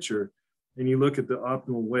big picture and you look at the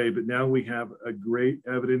optimal way, but now we have a great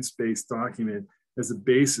evidence-based document as a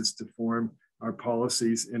basis to form our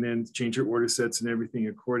policies, and then change your order sets and everything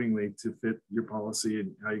accordingly to fit your policy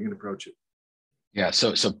and how you're going to approach it. Yeah,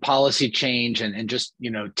 so policy change and just,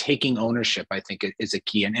 taking ownership, I think, is a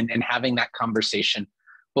key, and having that conversation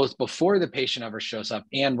both before the patient ever shows up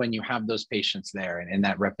and when you have those patients there, and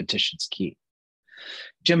that repetition's key.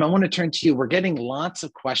 Jim, I want to turn to you. We're getting lots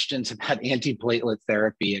of questions about antiplatelet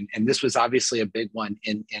therapy, and this was obviously a big one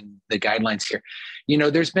in the guidelines here.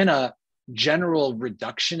 There's been a general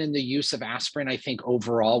reduction in the use of aspirin. I think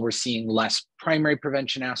overall we're seeing less primary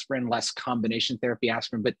prevention aspirin, less combination therapy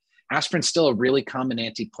aspirin, but aspirin's still a really common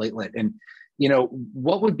antiplatelet. And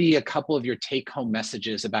what would be a couple of your take-home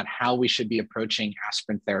messages about how we should be approaching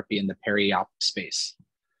aspirin therapy in the periop space?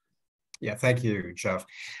 Yeah, thank you, Geoff.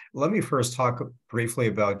 Let me first talk briefly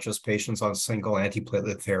about just patients on single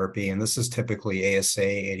antiplatelet therapy, and this is typically ASA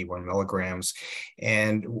 81 milligrams.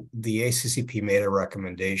 And the ACCP made a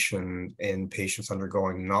recommendation in patients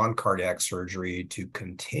undergoing non-cardiac surgery to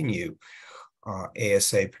continue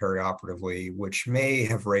ASA perioperatively, which may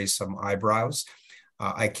have raised some eyebrows.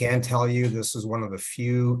 I can tell you this is one of the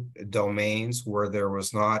few domains where there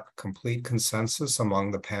was not complete consensus among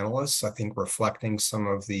the panelists, I think reflecting some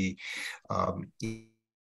of the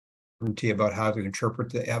about how to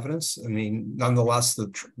interpret the evidence. I mean, nonetheless,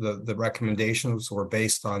 the recommendations were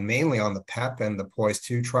based on mainly on the PEP and the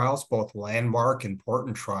POISE-2 trials, both landmark,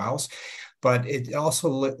 important trials. But it also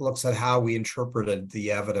looks at how we interpreted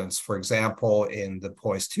the evidence. For example, in the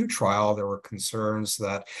POISE-2 trial, there were concerns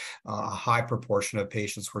that a high proportion of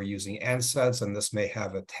patients were using NSAIDs, and this may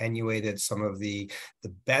have attenuated some of the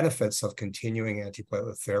benefits of continuing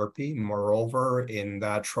antiplatelet therapy. Moreover, in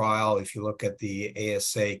that trial, if you look at the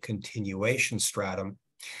ASA continuation stratum,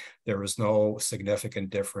 there was no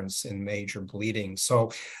significant difference in major bleeding.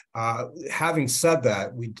 So having said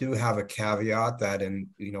that, we do have a caveat that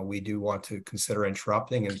we do want to consider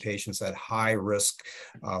interrupting in patients at high risk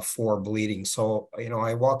for bleeding. So,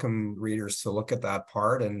 I welcome readers to look at that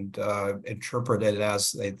part and interpret it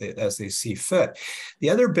as they see fit. The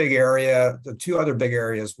two other big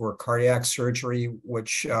areas were cardiac surgery,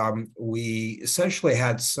 which we essentially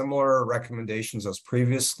had similar recommendations as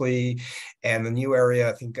previously. And the new area,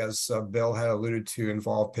 I think, as Bill had alluded to,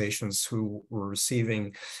 involved patients who were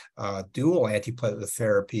receiving dual antiplatelet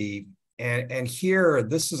therapy. And here,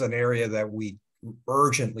 this is an area that we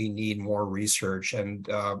urgently need more research. And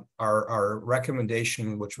our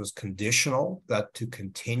recommendation, which was conditional, that to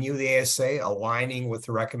continue the ASA, aligning with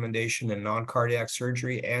the recommendation in non-cardiac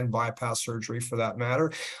surgery and bypass surgery for that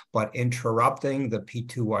matter, but interrupting the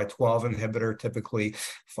P2Y12 inhibitor, typically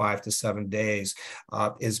 5 to 7 days,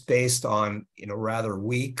 is based on rather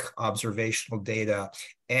weak observational data.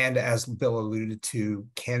 And as Bill alluded to,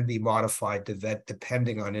 can be modified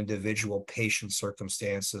depending on individual patient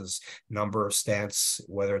circumstances, number of stents,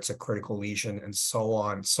 whether it's a critical lesion, and so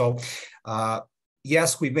on. So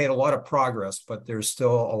yes, we've made a lot of progress, but there's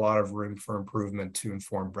still a lot of room for improvement to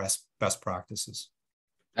inform best practices.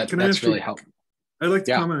 That's really helpful. I'd like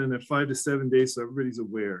to comment on that 5 to 7 days so everybody's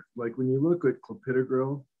aware. Like when you look at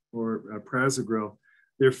clopidogrel or prasugrel,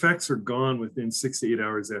 their effects are gone within 6 to 8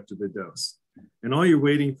 hours after the dose. And all you're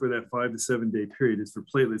waiting for that 5 to 7 day period is for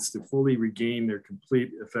platelets to fully regain their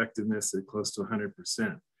complete effectiveness at close to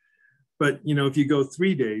 100%. But if you go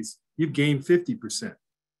 3 days, you've gained 50%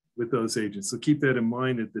 with those agents. So keep that in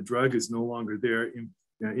mind, that the drug is no longer there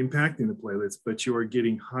impacting the platelets, but you are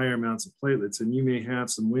getting higher amounts of platelets. And you may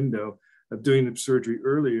have some window of doing the surgery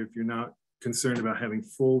earlier if you're not concerned about having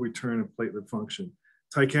full return of platelet function.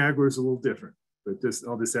 Ticagrelor is a little different, but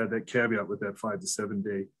I'll just add that caveat with that 5 to 7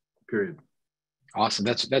 day period. Awesome.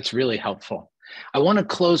 That's really helpful. I want to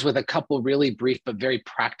close with a couple really brief but very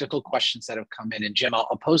practical questions that have come in. And Jim,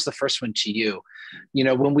 I'll pose the first one to you.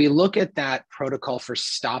 When we look at that protocol for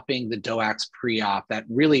stopping the DOACs pre-op, that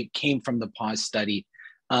really came from the PAUSE study.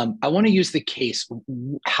 I want to use the case.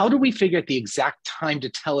 How do we figure out the exact time to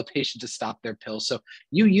tell a patient to stop their pill? So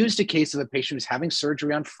you used a case of a patient who's having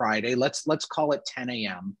surgery on Friday. Let's call it 10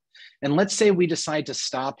 a.m. And let's say we decide to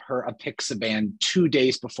stop her apixaban 2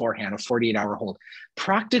 days beforehand, a 48-hour hold.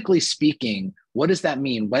 Practically speaking, what does that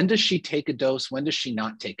mean? When does she take a dose? When does she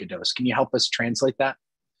not take a dose? Can you help us translate that?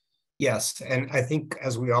 Yes, and I think,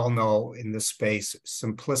 as we all know in this space,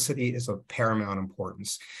 simplicity is of paramount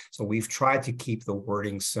importance. So we've tried to keep the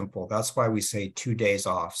wording simple. That's why we say 2 days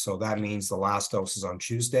off. So that means the last dose is on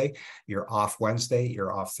Tuesday, you're off Wednesday,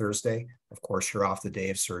 you're off Thursday. Of course, you're off the day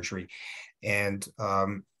of surgery. And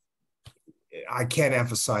I can't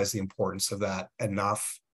emphasize the importance of that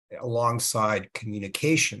enough, alongside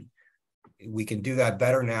communication. We can do that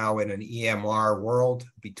better now in an EMR world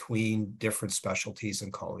between different specialties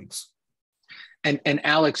and colleagues. And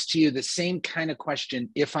Alex, to you, the same kind of question.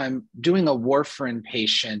 If I'm doing a warfarin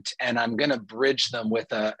patient and I'm going to bridge them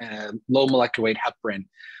with a low molecular weight heparin,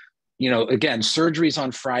 again, surgery's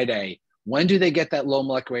on Friday. When do they get that low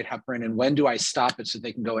molecular weight heparin, and when do I stop it so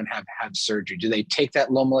they can go and have surgery? Do they take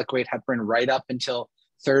that low molecular weight heparin right up until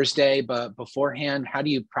Thursday, but beforehand? How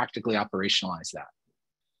do you practically operationalize that?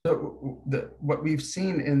 So what we've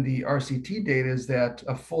seen in the RCT data is that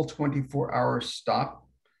a full 24-hour stop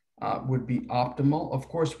would be optimal. Of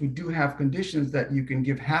course, we do have conditions that you can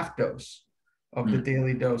give half dose of the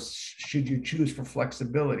daily dose should you choose for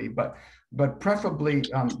flexibility, but preferably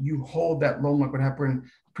you hold that low molecular heparin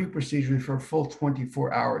pre-procedure for a full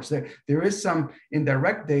 24 hours. There is some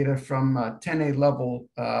indirect data from 10A levels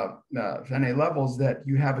that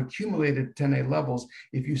you have accumulated 10A levels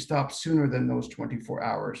if you stop sooner than those 24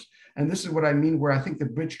 hours. And this is what I mean, where I think the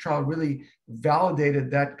bridge trial really validated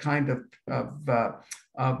that kind of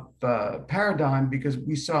paradigm, because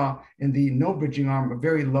we saw in the no bridging arm a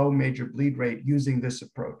very low major bleed rate using this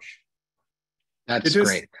approach. That's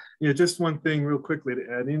great. Yeah, just one thing real quickly to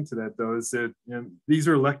add into that, though, is that these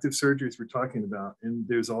are elective surgeries we're talking about. And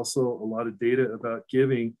there's also a lot of data about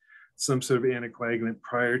giving some sort of anticoagulant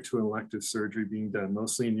prior to an elective surgery being done,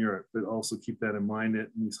 mostly in Europe, but also keep that in mind that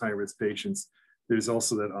in these high-risk patients, there's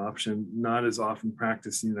also that option, not as often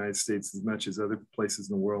practiced in the United States as much as other places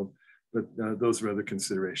in the world, but those are other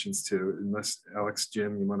considerations too. Unless Alex,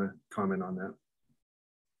 Jim, you want to comment on that?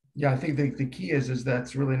 Yeah, I think the key is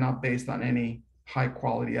that's really not based on any high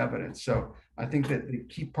quality evidence. So I think that the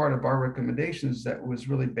key part of our recommendations that was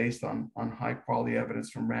really based on high quality evidence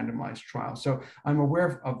from randomized trials. So I'm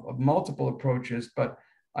aware of multiple approaches, but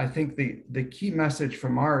I think the key message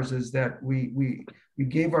from ours is that we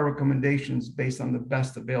gave our recommendations based on the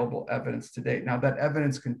best available evidence to date. Now that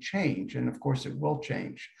evidence can change, and of course it will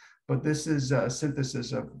change, but this is a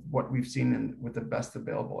synthesis of what we've seen with the best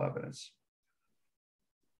available evidence.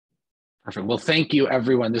 Perfect. Well, thank you,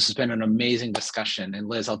 everyone. This has been an amazing discussion. And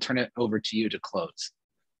Liz, I'll turn it over to you to close.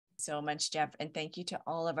 So much, Geoff. And thank you to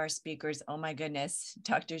all of our speakers. Oh my goodness.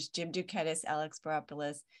 Doctors Jim Douketis, Alex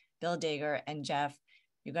Spyropoulos, Bill Dager, and Geoff.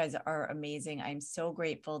 You guys are amazing. I'm so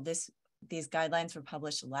grateful. These guidelines were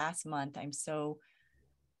published last month. I'm so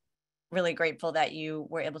really grateful that you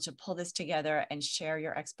were able to pull this together and share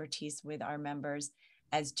your expertise with our members.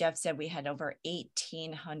 As Geoff said, we had over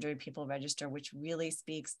 1,800 people register, which really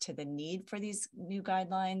speaks to the need for these new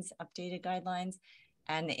guidelines, updated guidelines,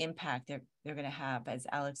 and the impact they're going to have. As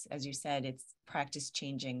Alex, as you said, it's practice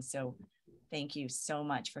changing. So thank you so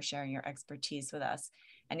much for sharing your expertise with us.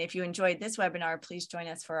 And if you enjoyed this webinar, please join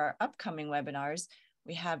us for our upcoming webinars.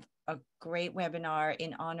 We have a great webinar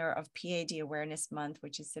in honor of PAD Awareness Month,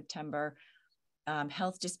 which is September.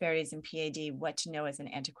 Health disparities in PAD, what to know as an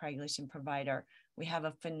anticoagulation provider. We have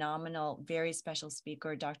a phenomenal, very special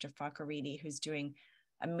speaker, Dr. Faccariti, who's doing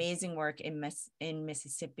amazing work in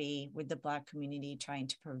Mississippi with the Black community, trying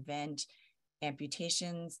to prevent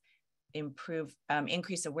amputations,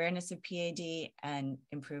 increase awareness of PAD, and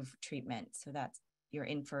improve treatment. So you're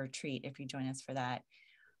in for a treat if you join us for that.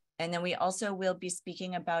 And then we also will be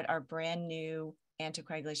speaking about our brand new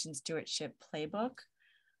anticoagulation stewardship playbook.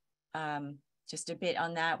 Just a bit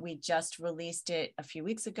on that. We just released it a few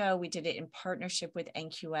weeks ago. We did it in partnership with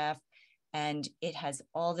NQF, and it has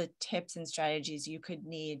all the tips and strategies you could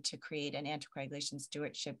need to create an anticoagulation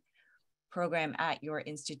stewardship program at your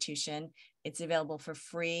institution. It's available for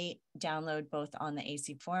free download both on the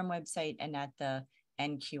AC Forum website and at the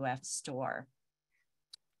NQF store.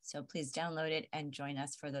 So please download it and join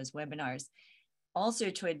us for those webinars. Also,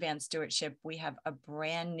 to advance stewardship, we have a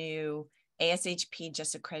brand new ASHP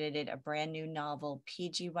just accredited a brand new novel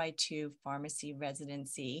PGY2 pharmacy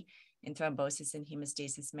residency in thrombosis and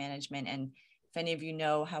hemostasis management. And if any of you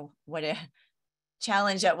know what a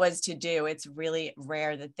challenge that was to do, it's really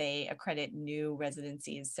rare that they accredit new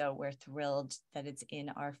residencies. So we're thrilled that it's in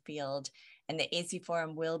our field. And the AC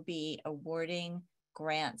Forum will be awarding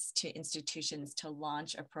grants to institutions to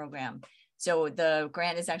launch a program. So the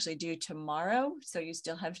grant is actually due tomorrow. So you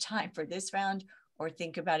still have time for this round, or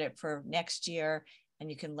think about it for next year, and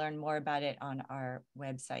you can learn more about it on our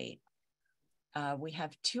website. We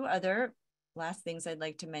have two other last things I'd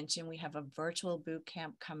like to mention. We have a virtual boot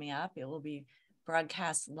camp coming up. It will be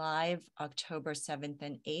broadcast live October 7th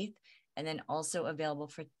and 8th, and then also available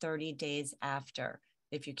for 30 days after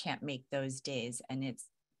if you can't make those days. And it's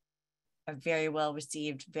a very well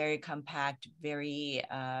received, very compact, very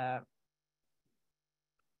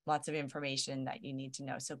lots of information that you need to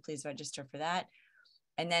know. So please register for that.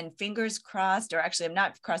 And then fingers crossed, or actually I'm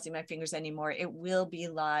not crossing my fingers anymore. It will be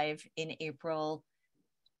live in April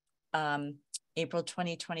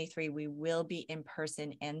 2023. We will be in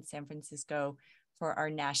person in San Francisco for our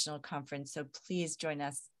national conference. So please join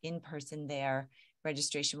us in person there.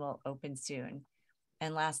 Registration will open soon.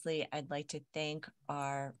 And lastly, I'd like to thank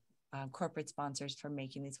our corporate sponsors for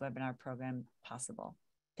making this webinar program possible.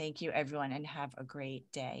 Thank you, everyone, and have a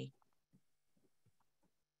great day.